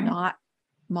were right. not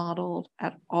modeled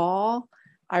at all.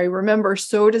 I remember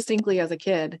so distinctly as a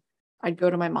kid, I'd go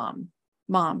to my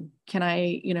mom, can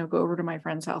I, go over to my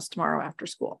friend's house tomorrow after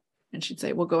school? And she'd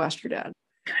say, well, go ask your dad.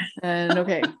 And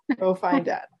okay, go find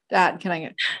dad. Dad, can I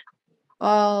get,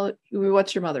 well,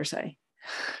 what's your mother say?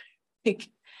 Like,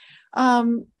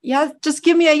 just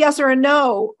give me a yes or a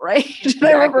no. Right. Exactly.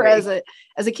 I remember as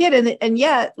a kid and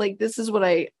yet like, this is what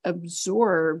I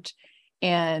absorbed,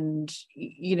 and,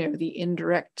 the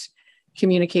indirect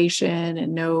communication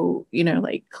and no,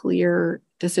 like clear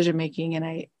decision-making.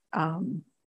 And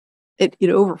it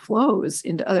overflows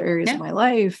into other areas of my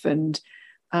life. And,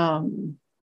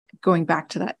 going back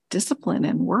to that discipline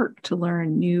and work to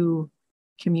learn new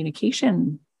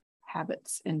communication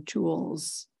habits and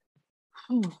tools.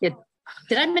 Yeah.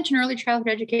 Did I mention early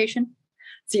childhood education?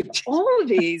 See, all of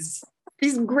these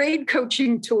grade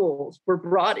coaching tools were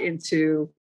brought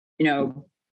into,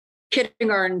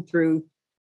 kindergarten through,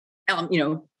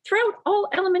 throughout all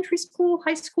elementary school,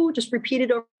 high school, just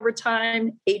repeated over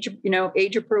time,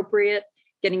 age appropriate,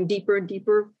 getting deeper and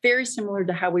deeper, very similar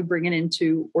to how we bring it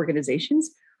into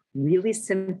organizations. Really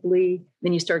simply,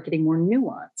 then you start getting more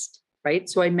nuanced, right?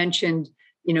 So I mentioned,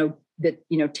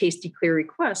 that, tasty, clear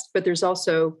request, but there's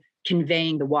also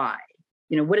conveying the why.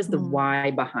 What is the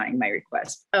why behind my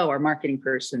request? Oh, our marketing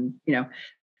person,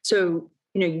 So,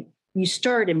 you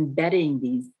start embedding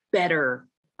these better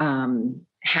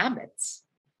habits,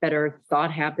 better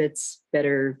thought habits,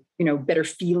 better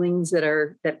feelings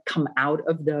that come out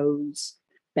of those,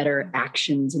 better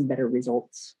actions and better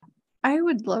results. I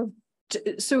would love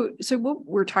to, so what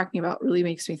we're talking about really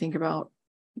makes me think about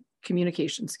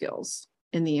communication skills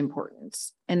and the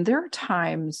importance. And there are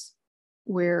times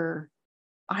where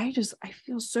I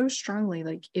feel so strongly,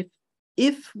 like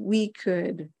if we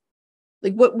could,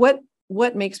 like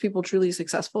what makes people truly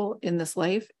successful in this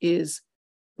life is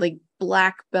like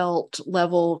black belt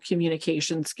level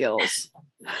communication skills.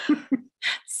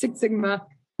 Six Sigma.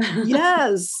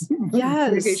 Yes. Yeah.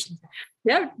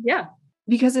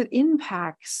 Because it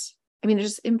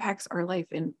just impacts our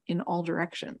life in all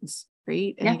directions.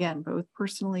 Right. And again, both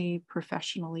personally,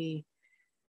 professionally,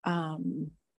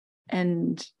 and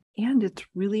it's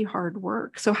really hard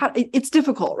work. So it's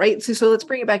difficult, right? So let's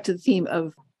bring it back to the theme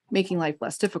of making life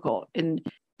less difficult. And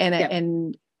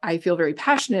I feel very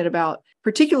passionate about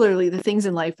particularly the things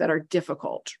in life that are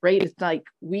difficult, right? It's like,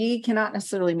 we cannot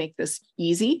necessarily make this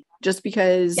easy just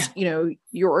because,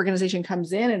 your organization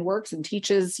comes in and works and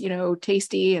teaches,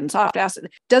 tasty and soft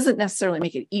acid doesn't necessarily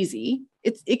make it easy.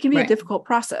 It can be a difficult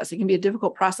process. It can be a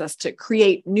difficult process to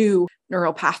create new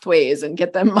neural pathways and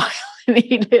get them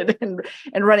myelinated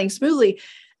and running smoothly.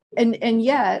 And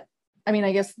yet, I mean,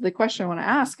 I guess the question I want to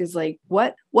ask is like,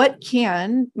 what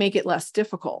can make it less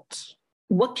difficult?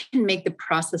 What can make the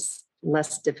process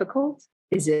less difficult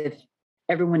is if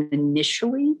everyone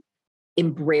initially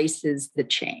embraces the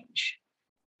change.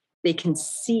 They can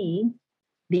see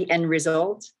the end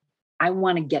result. I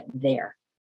want to get there,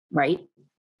 right?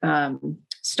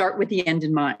 Start with the end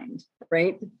in mind,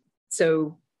 right?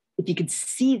 So if you could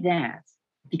see that,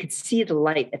 if you could see the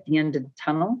light at the end of the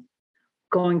tunnel,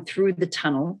 going through the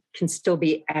tunnel can still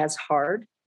be as hard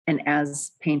and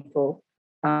as painful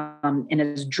and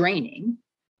as draining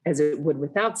as it would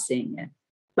without seeing it.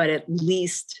 But at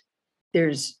least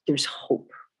there's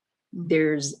hope.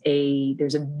 There's a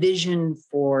vision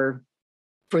for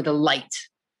the light,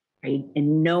 right?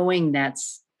 And knowing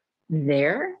that's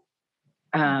there,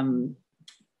 and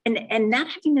not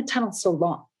having the tunnel so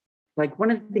long. Like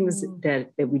one of the things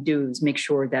that we do is make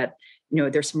sure that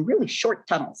there's some really short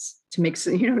tunnels to make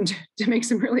some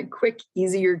really quick,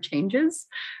 easier changes.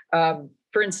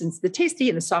 for instance, the tasty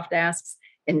and the soft asks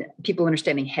and people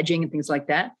understanding hedging and things like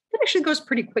that, that actually goes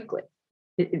pretty quickly.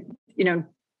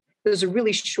 Those are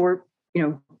really short,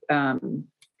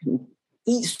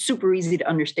 super easy to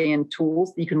understand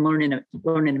tools that you can learn in a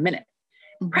minute.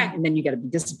 Mm-hmm. And then you got to be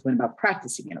disciplined about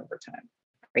practicing it over time.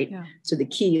 Right. Yeah. So the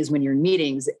key is when you're in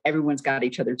meetings, everyone's got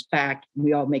each other's back.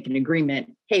 We all make an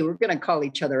agreement. Hey, we're going to call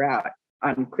each other out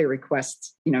on clear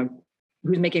requests.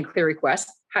 Who's making clear requests?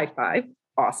 High five.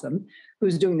 Awesome.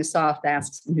 Who's doing the soft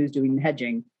asks and who's doing the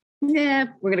hedging? Yeah,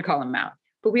 we're going to call them out.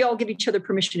 But we all give each other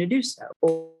permission to do so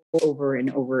over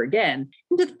and over again.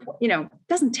 And it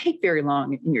doesn't take very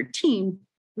long in your team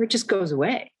where it just goes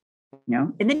away.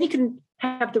 And then you can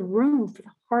have the room for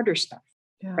the harder stuff,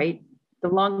 right? The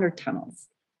longer tunnels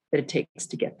that it takes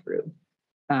to get through,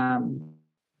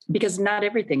 because not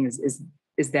everything is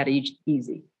that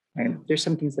easy. Right? There's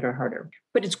some things that are harder,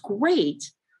 but it's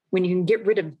great when you can get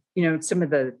rid of some of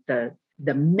the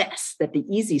mess, that the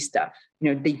easy stuff,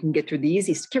 that you can get through the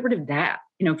easy. Get rid of that.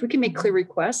 If we can make clear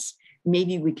requests,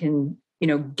 maybe we can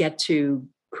get to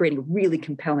creating a really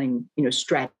compelling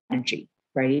strategy.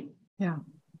 Right? Yeah.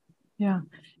 No,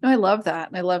 I love that,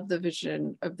 and I love the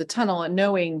vision of the tunnel and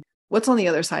knowing what's on the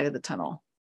other side of the tunnel.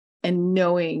 And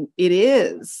knowing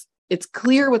it's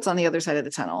clear what's on the other side of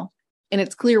the tunnel, and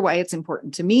it's clear why it's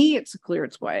important to me. It's clear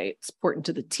why it's important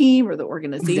to the team or the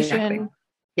organization. Exactly.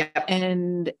 Yeah.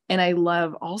 And I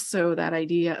love also that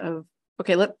idea of,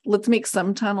 okay, let's make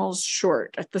some tunnels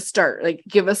short at the start. Like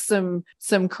give us some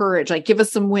courage, like give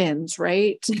us some wins,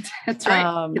 right? That's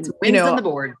right. It's wins on the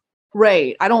board.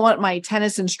 Right. I don't want my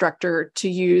tennis instructor to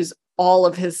use all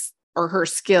of his or her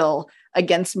skill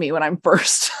against me when I'm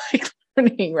first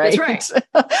learning, right? That's right.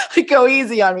 Like go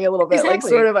easy on me a little bit. Exactly. Like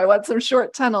sort of, I want some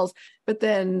short tunnels, but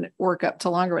then work up to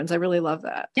longer ones. I really love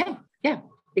that. Yeah,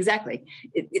 exactly.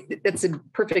 That's a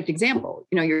perfect example.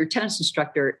 Your tennis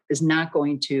instructor is not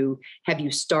going to have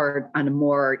you start on a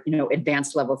more,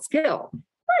 advanced level skill.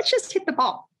 Let's just hit the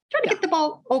ball. Try to get the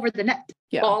ball over the net,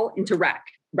 ball into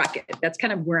racket. That's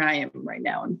kind of where I am right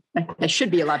now. And I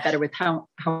should be a lot better with how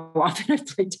often I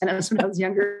played tennis when I was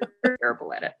younger.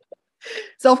 Terrible at it.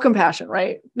 Self-compassion,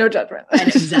 right? No judgment.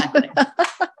 Exactly.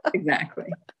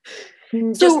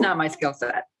 Just not my skill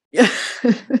set. Yeah.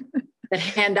 That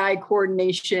hand-eye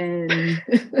coordination,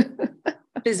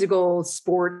 physical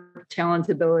sport talent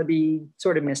ability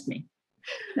sort of missed me.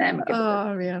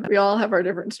 Oh man, we all have our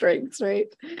different strengths, right?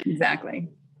 Exactly.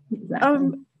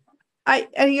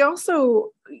 I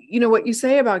also, what you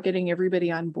say about getting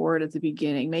everybody on board at the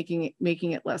beginning,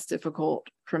 making it less difficult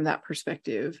from that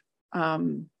perspective.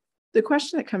 The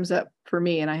question that comes up for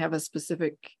me, and I have a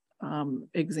specific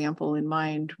example in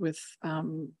mind with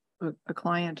a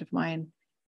client of mine,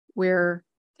 where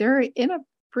they're in a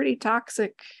pretty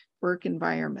toxic work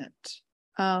environment.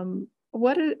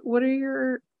 What are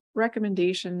your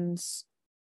recommendations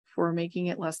for making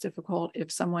it less difficult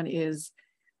if someone is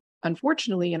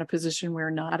unfortunately in a position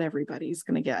where not everybody's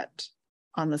going to get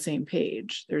on the same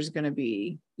page? There's going to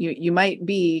be, you might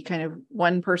be kind of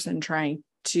one person trying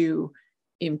to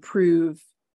improve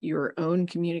your own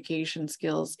communication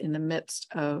skills in the midst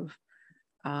of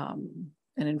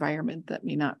an environment that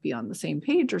may not be on the same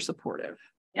page or supportive.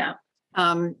 Yeah.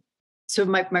 So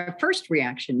my first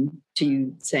reaction to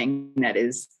you saying that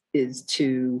is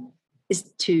to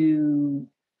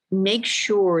make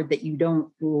sure that you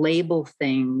don't label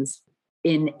things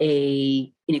with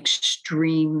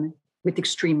extreme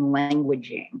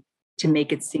languaging to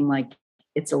make it seem like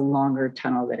it's a longer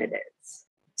tunnel than it is.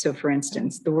 So for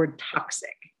instance, the word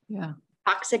toxic. Yeah.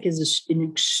 Toxic is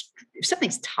if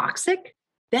something's toxic,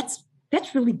 that's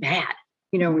really bad.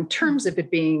 In terms of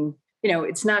it being,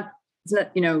 it's not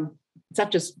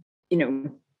just,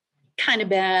 kind of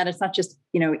bad. It's not just,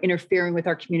 interfering with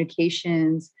our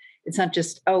communications. It's not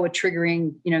just, a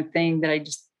triggering, thing that I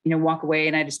just, walk away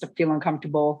and I just feel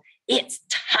uncomfortable. It's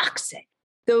toxic.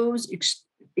 Those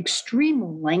extreme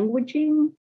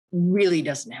languaging really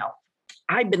doesn't help.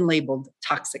 I've been labeled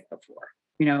toxic before,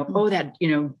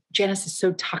 Janice is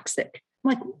so toxic. I'm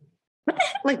like, what the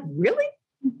heck? Like, really?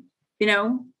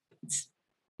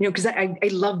 Because I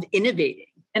love innovating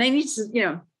and I need to,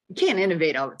 you can't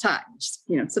innovate all the time. Just,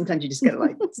 sometimes you just got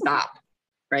to stop.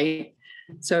 Right.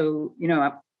 So,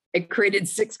 I created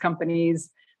 6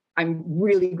 companies. I'm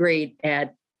really great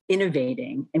at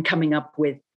innovating and coming up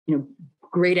with,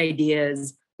 great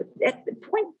ideas. But at the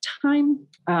point in time,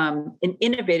 an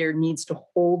innovator needs to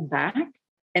hold back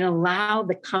and allow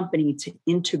the company to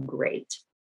integrate.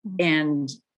 And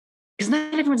because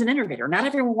not everyone's an innovator, not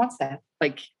everyone wants that.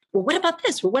 Well, what about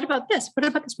this? Well, what about this? What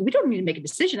about this? We don't need to make a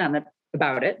decision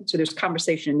about it. So there's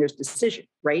conversation and there's decision,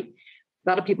 right? A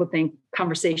lot of people think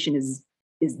conversation is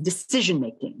decision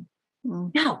making.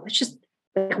 No, it's just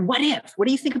like, what if? What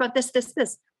do you think about this, this,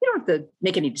 this? You don't have to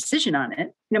make any decision on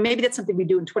it. Maybe that's something we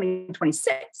do in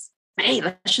 2026. But hey,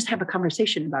 let's just have a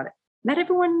conversation about it. Not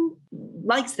everyone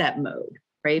likes that mode,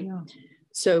 right? Yeah.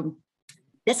 So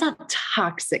that's not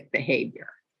toxic behavior,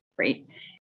 right?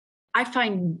 I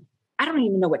don't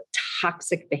even know what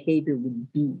toxic behavior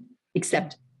would be,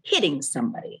 except hitting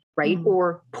somebody, right?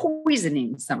 Or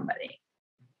poisoning somebody.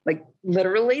 Like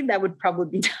literally, that would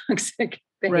probably be toxic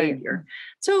behavior. Right.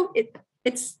 So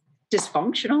it's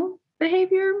dysfunctional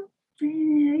behavior.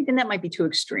 And that might be too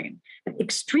extreme. But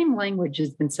extreme language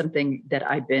has been something that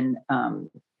I've been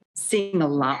seeing a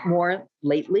lot more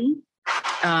lately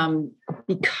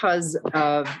because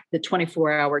of the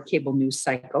 24-hour cable news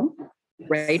cycle,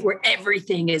 right? Where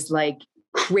everything is like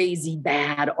crazy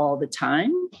bad all the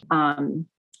time.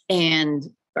 And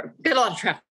got a lot of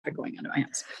traffic going on in my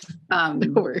house.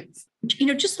 No worries.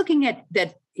 Just looking at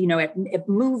that, at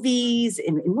movies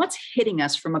and what's hitting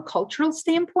us from a cultural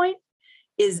standpoint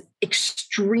is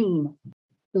extreme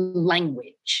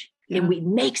language. Yeah. And it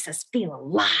makes us feel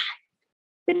alive.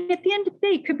 But at the end of the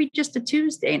day, it could be just a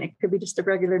Tuesday and it could be just a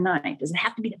regular night. Does it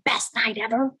have to be the best night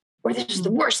ever? Or this is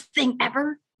the worst thing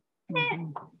ever?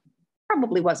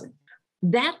 Probably wasn't.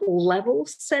 That level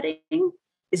setting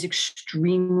is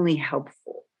extremely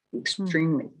helpful.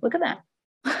 Extremely. Look at that.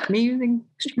 Me using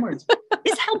extreme words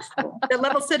is helpful. The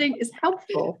level setting is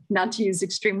helpful, not to use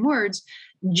extreme words,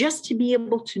 just to be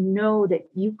able to know that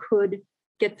you could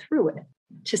get through it,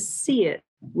 to see it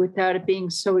without it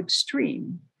being so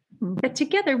extreme. But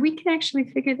together we can actually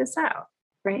figure this out,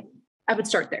 right? I would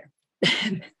start there.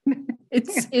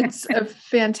 It's a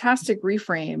fantastic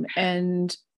reframe.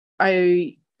 And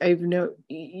I've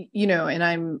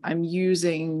and I'm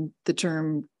using the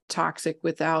term toxic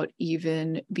without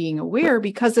even being aware,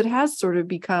 because it has sort of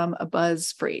become a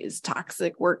buzz phrase: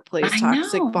 toxic workplace,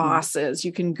 toxic bosses.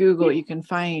 You can Google, you can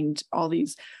find all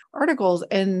these articles.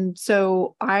 And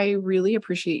so I really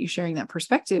appreciate you sharing that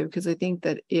perspective, because I think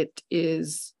that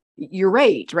you're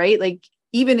right? Like,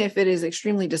 even if it is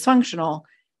extremely dysfunctional,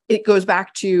 it goes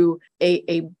back to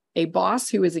a boss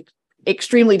who is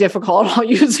extremely difficult. I'll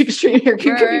use extreme here.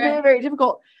 Could be very, very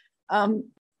difficult.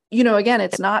 Again,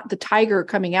 it's not the tiger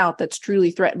coming out that's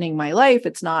truly threatening my life.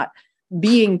 It's not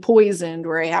being poisoned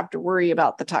where I have to worry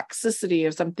about the toxicity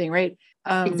of something, right?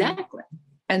 Exactly.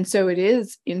 And so it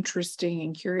is interesting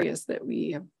and curious that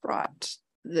we have brought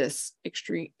this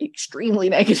extremely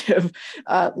negative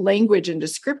language and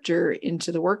descriptor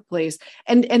into the workplace,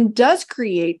 and does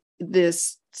create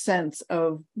this sense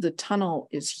of the tunnel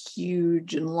is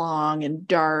huge and long and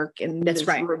dark and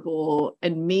miserable,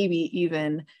 and maybe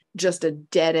even just a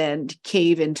dead end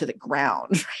cave into the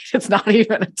ground. Right? It's not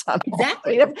even a tunnel.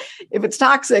 Exactly. I mean, if it's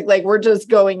toxic, like we're just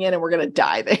going in and we're going to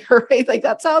die there. Right? Like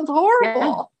that sounds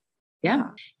horrible.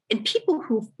 Yeah. And people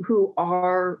who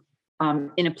are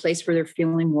in a place where they're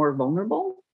feeling more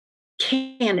vulnerable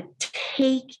can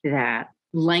take that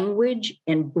language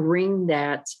and bring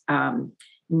that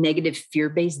negative fear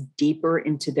base deeper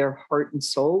into their heart and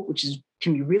soul, which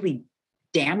can be really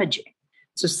damaging.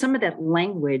 So some of that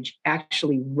language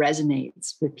actually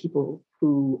resonates with people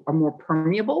who are more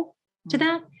permeable to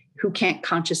that, who can't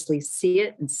consciously see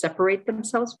it and separate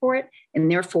themselves for it.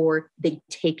 And therefore they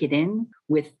take it in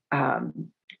with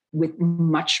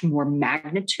much more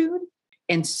magnitude.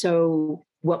 And so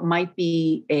what might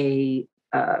be a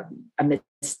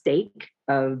mistake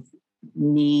of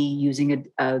me using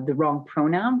the wrong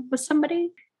pronoun with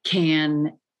somebody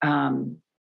can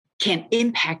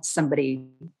impact somebody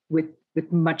with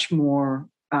much more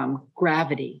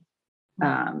gravity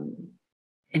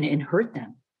and hurt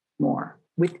them more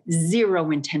with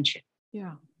zero intention.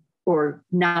 Yeah. Or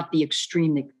not the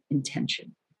extreme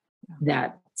intention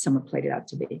that someone played it out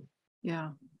to be.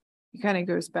 Yeah. It kind of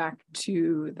goes back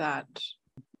to that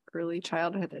early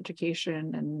childhood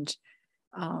education and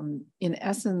in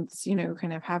essence,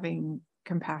 kind of having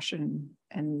compassion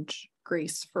and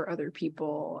grace for other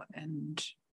people and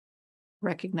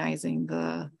recognizing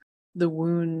the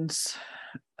wounds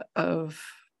of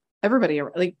everybody.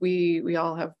 Like we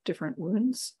all have different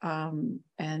wounds, and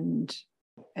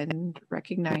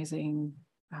recognizing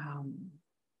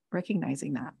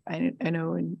that. I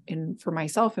know in for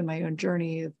myself in my own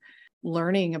journey of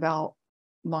learning about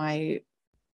my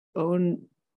own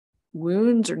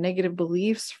wounds or negative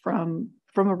beliefs from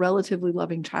a relatively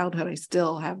loving childhood, I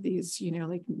still have these,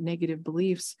 like negative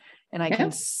beliefs, and I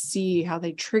can see how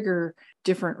they trigger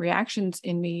different reactions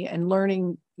in me, and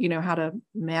learning, how to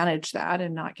manage that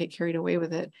and not get carried away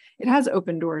with it. It has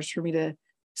opened doors for me to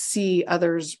see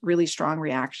others' really strong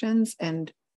reactions and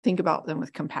think about them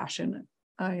with compassion,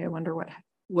 I wonder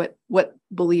what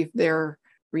belief they're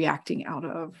reacting out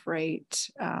of, right?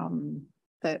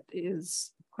 That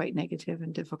is quite negative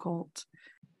and difficult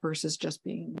versus just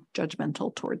being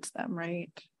judgmental towards them,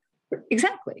 right?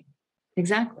 Exactly.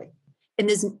 In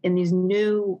these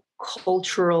new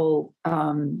cultural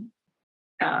or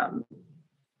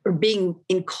being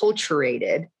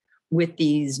enculturated with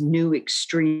these new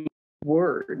extreme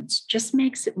words just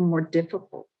makes it more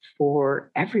difficult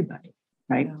for everybody,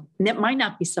 right? Yeah. And that might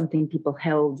not be something people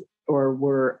held or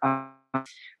were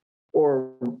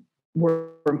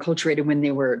enculturated when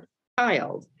they were a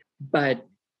child, but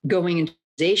going into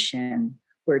organization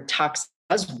where toxic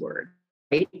buzzword,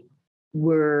 right?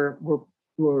 We're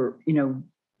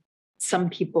some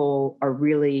people are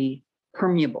really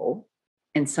permeable,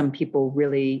 and some people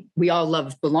really, we all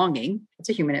love belonging. It's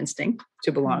a human instinct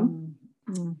to belong.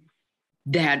 Mm-hmm.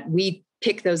 That we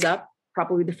pick those up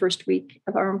probably the first week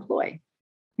of our employ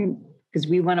because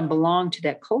we want to belong to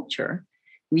that culture.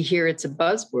 We hear it's a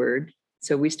buzzword,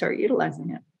 so we start utilizing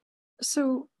it.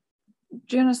 So,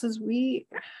 Janice, as we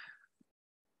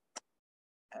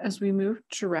move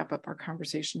to wrap up our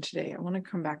conversation today, I want to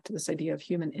come back to this idea of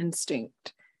human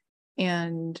instinct.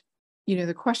 And,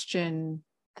 the question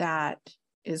that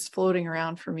is floating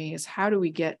around for me is, how do we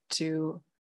get to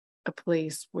a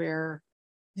place where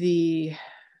the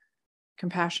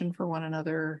compassion for one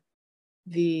another,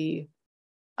 the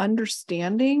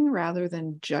understanding rather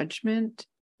than judgment,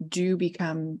 do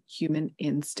become human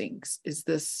instincts? Is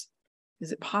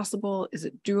it possible? Is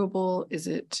it doable? Is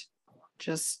it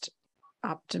just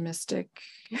optimistic?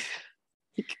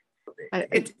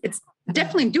 It's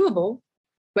definitely doable,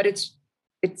 but it's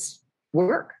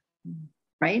work,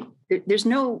 right? There's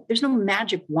no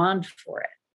magic wand for it,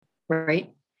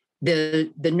 right?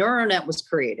 The neural net was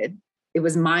created. It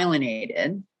was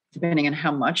myelinated, depending on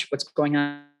how much, what's going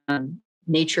on,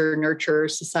 nature, nurture,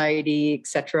 society, et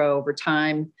cetera, over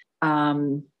time.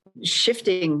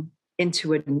 Shifting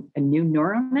into a new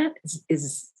neural net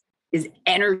is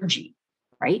energy,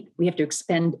 right? We have to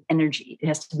expend energy. It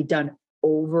has to be done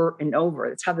over and over.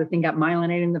 That's how the thing got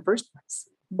myelinated in the first place.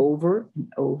 Over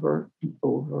and over and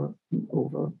over and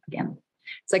over again.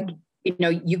 It's like,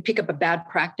 you pick up a bad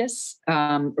practice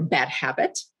or bad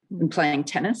habit in playing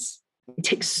tennis. It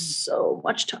takes so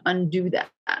much to undo that,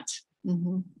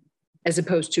 mm-hmm. as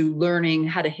opposed to learning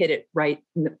how to hit it right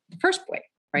in the first way,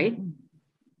 right? Mm-hmm.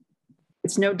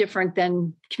 It's no different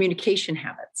than communication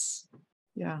habits.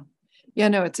 Yeah.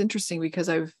 No, it's interesting because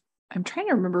I'm trying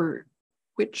to remember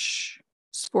which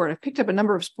sport. I've picked up a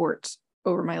number of sports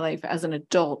over my life as an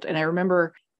adult. And I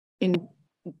remember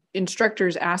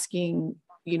instructors asking,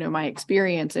 my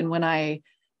experience. And when I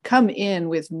come in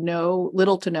with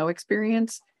little to no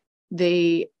experience,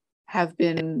 they have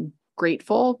been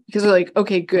grateful because they're like,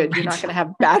 okay, good. You're not going to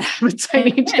have bad habits. I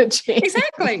need to change.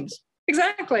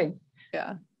 Exactly.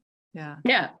 Yeah.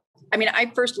 I mean,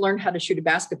 I first learned how to shoot a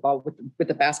basketball with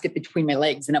the basket between my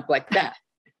legs and up like that.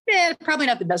 Yeah, probably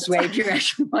not the best way if you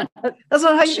actually want to that's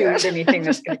not how you shoot anything.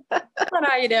 That's not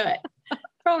how you do it.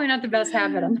 Probably not the best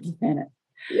habit on the planet.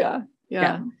 Yeah.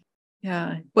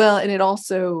 Well, and it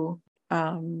also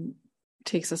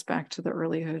takes us back to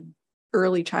the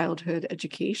early childhood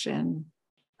education.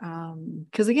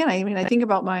 Because again, I think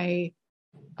about my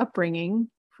upbringing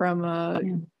from a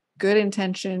good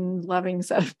intention, loving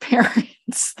set of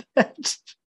parents that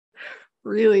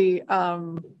really,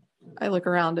 I look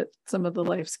around at some of the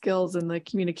life skills and the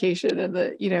communication and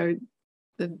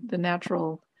the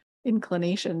natural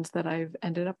inclinations that I've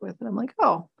ended up with. And I'm like,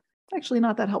 oh, it's actually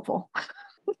not that helpful.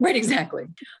 Right, exactly.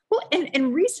 Well,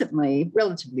 and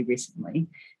relatively recently,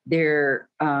 there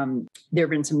have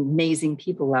been some amazing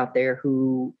people out there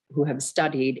who have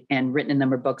studied and written a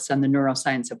number of books on the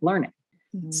neuroscience of learning.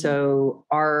 Mm-hmm. So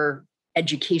our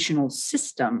educational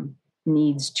system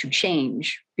needs to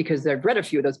change because I've read a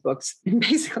few of those books, and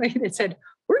basically they said,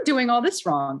 we're doing all this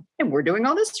wrong, and we're doing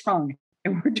all this wrong,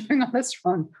 and we're doing all this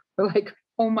wrong. We're like,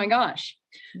 oh my gosh.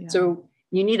 Yeah. So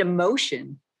you need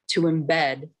emotion to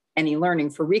embed any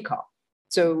learning for recall.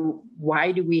 So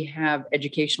why do we have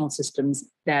educational systems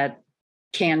that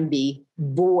can be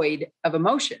void of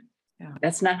emotion? Yeah.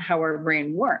 That's not how our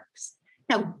brain works.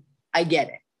 Now, I get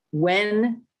it.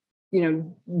 When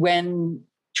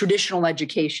traditional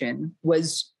education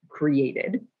was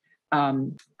created,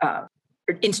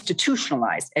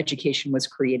 institutionalized education was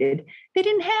created, they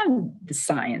didn't have the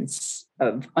science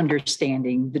of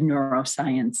understanding the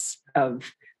neuroscience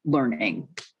of learning.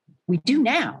 We do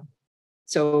now.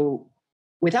 So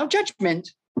without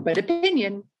judgment, but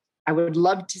opinion, I would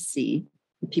love to see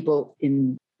people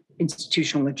in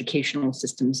institutional educational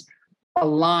systems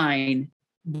align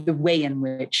the way in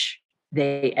which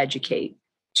they educate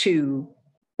to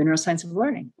the neuroscience of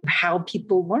learning, how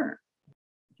people learn.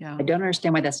 Yeah. I don't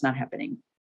understand why that's not happening.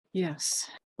 Yes.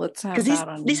 Let's have Because that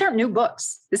on. these aren't new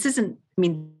books. This isn't, I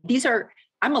mean,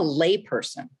 I'm a lay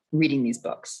person reading these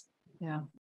books. Yeah.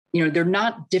 They're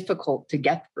not difficult to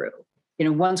get through.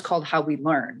 One's called How We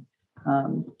Learn.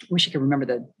 Wish I could remember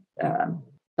the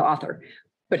author,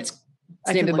 but it's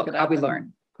the name of the book, How We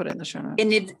Learn. Put it in the show notes.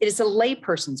 And it is a lay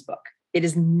person's book. It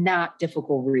is not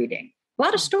difficult reading. A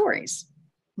lot of stories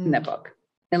in that book,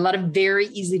 and a lot of very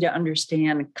easy to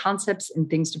understand concepts and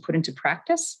things to put into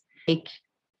practice, make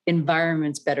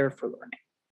environments better for learning.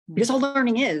 Because all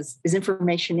learning is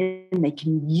information in they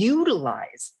can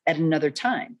utilize at another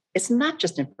time. It's not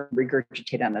just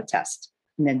regurgitate on a test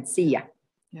and then see ya.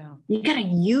 Yeah. You got to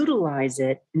utilize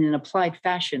it in an applied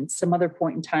fashion some other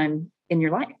point in time in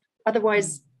your life.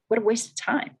 Otherwise, what a waste of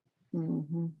time.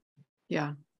 Mm-hmm.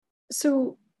 Yeah.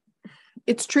 So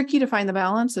it's tricky to find the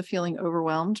balance of feeling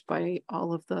overwhelmed by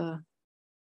all of the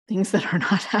things that are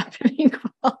not happening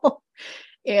well.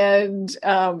 And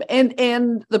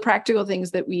the practical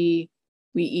things that we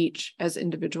each as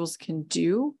individuals can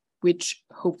do, which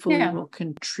hopefully will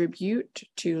contribute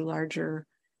to larger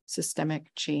systemic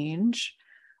change.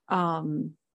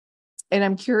 And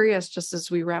I'm curious, just as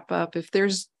we wrap up, if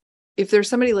there's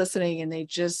somebody listening and they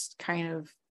just kind of,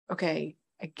 okay,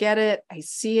 I get it, I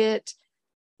see it.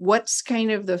 What's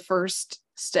kind of the first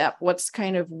step? What's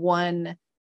kind of one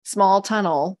small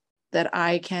tunnel that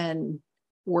I can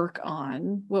work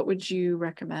on? What would you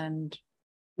recommend?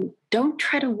 Don't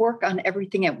try to work on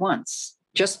everything at once.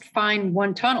 Just find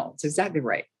one tunnel. It's exactly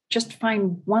right. Just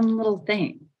find one little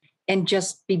thing and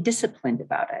just be disciplined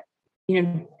about it.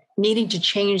 Needing to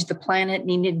change the planet,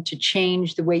 needing to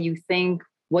change the way you think,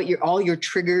 all your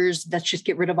triggers, let's just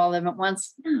get rid of all of them at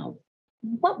once. No.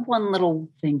 What one little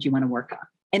thing do you want to work on?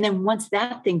 And then once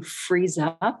that thing frees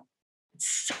up,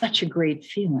 it's such a great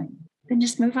feeling. Then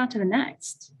just move on to the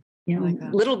next.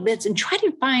 Little bits, and try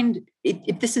to find,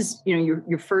 if this is,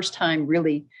 your first time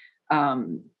really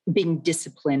being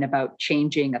disciplined about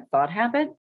changing a thought habit,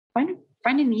 find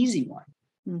an easy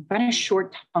one. Find a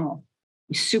short tunnel.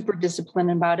 Be super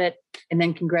disciplined about it, and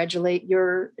then congratulate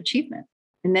your achievement.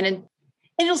 And then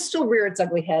it'll still rear its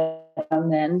ugly head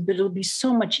then, but it'll be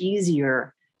so much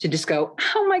easier to just go,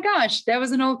 oh my gosh, that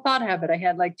was an old thought habit I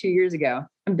had like 2 years ago.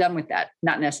 I'm done with that.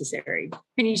 Not necessary.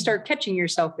 And you start catching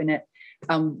yourself in it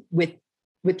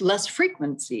with less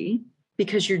frequency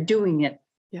because you're doing it.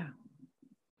 Yeah.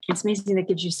 It's amazing. That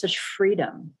gives you such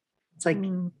freedom. It's like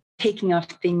taking off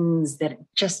things that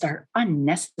just are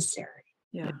unnecessary.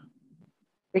 Yeah.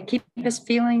 They keep us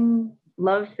feeling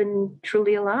loved and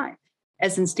truly alive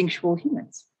as instinctual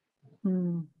humans.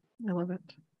 I love it.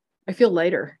 I feel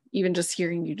lighter, even just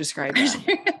hearing you describe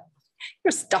that.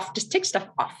 Your stuff, just take stuff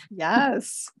off.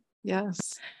 Yes.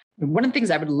 Yes. One of the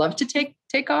things I would love to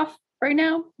take off right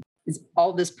now is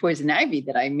all this poison ivy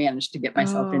that I managed to get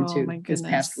myself into this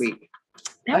past week.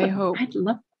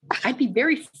 I'd be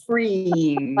very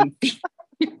free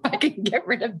if I could get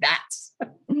rid of that.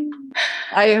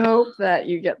 I hope that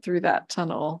you get through that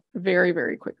tunnel very,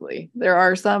 very quickly. There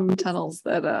are some tunnels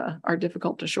that are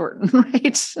difficult to shorten,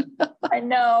 right? I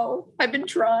know. I've been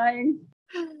trying.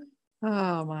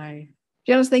 Oh my.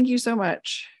 Janice, thank you so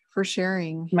much for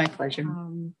sharing. My pleasure.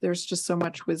 There's just so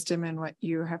much wisdom in what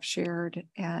you have shared.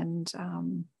 And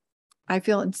I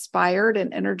feel inspired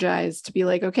and energized to be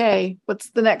like, okay,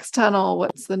 what's the next tunnel?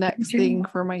 What's the next thing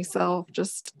for myself?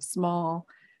 Just small.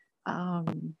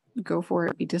 Go for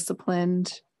it. Be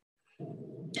disciplined.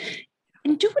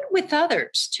 And do it with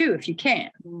others too, if you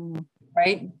can.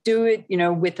 Right? Do it,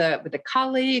 with a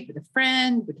colleague, with a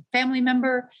friend, with a family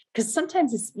member, because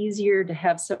sometimes it's easier to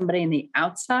have somebody on the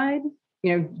outside,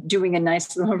 doing a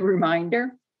nice little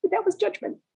reminder. That was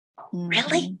judgment.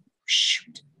 Really?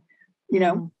 Shoot.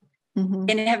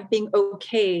 And being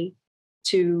okay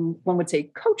to, one would say,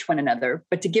 coach one another,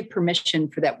 but to give permission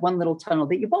for that one little tunnel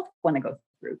that you both want to go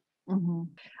through.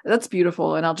 That's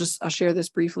beautiful. And I'll share this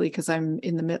briefly because I'm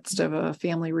in the midst of a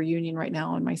family reunion right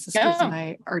now, and my sisters and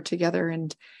I are together,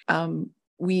 and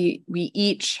we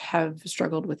each have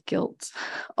struggled with guilt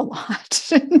a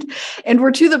lot. And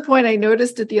we're to the point, I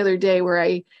noticed it the other day where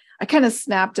I kind of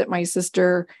snapped at my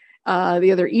sister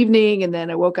the other evening, and then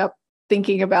I woke up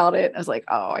thinking about it. I was like,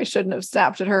 oh, I shouldn't have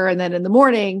snapped at her. And then in the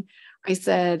morning I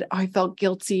said, I felt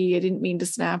guilty. I didn't mean to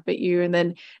snap at you. And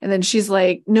then she's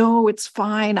like, no, it's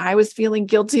fine. I was feeling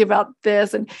guilty about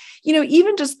this. And,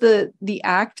 even just the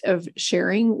act of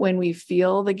sharing when we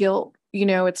feel the guilt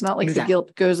It's not like the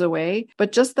guilt goes away,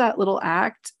 but just that little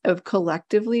act of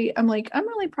collectively, I'm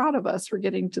really proud of us for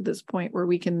getting to this point where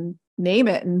we can name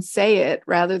it and say it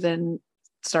rather than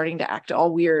starting to act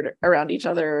all weird around each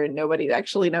other and nobody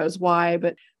actually knows why.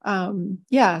 But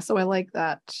so I like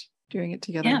that, doing it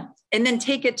together. Yeah. And then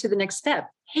take it to the next step.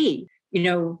 Hey,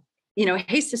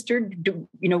 hey, sister,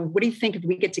 what do you think if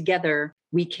we get together,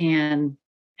 we can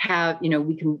have,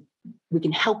 we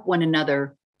can help one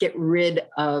another get rid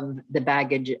of the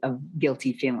baggage of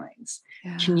guilty feelings.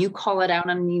 Yeah. Can you call it out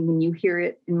on me when you hear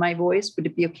it in my voice? Would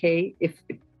it be okay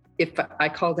if I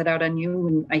called it out on you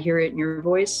when I hear it in your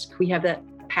voice? Can we have that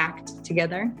pact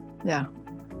together? Yeah,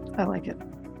 I like it.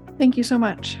 Thank you so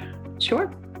much.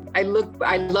 Sure. I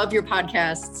love your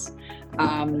podcasts.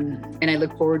 And I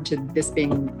look forward to this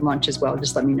being launched as well.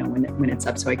 Just let me know when it's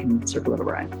up so I can circle it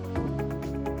around.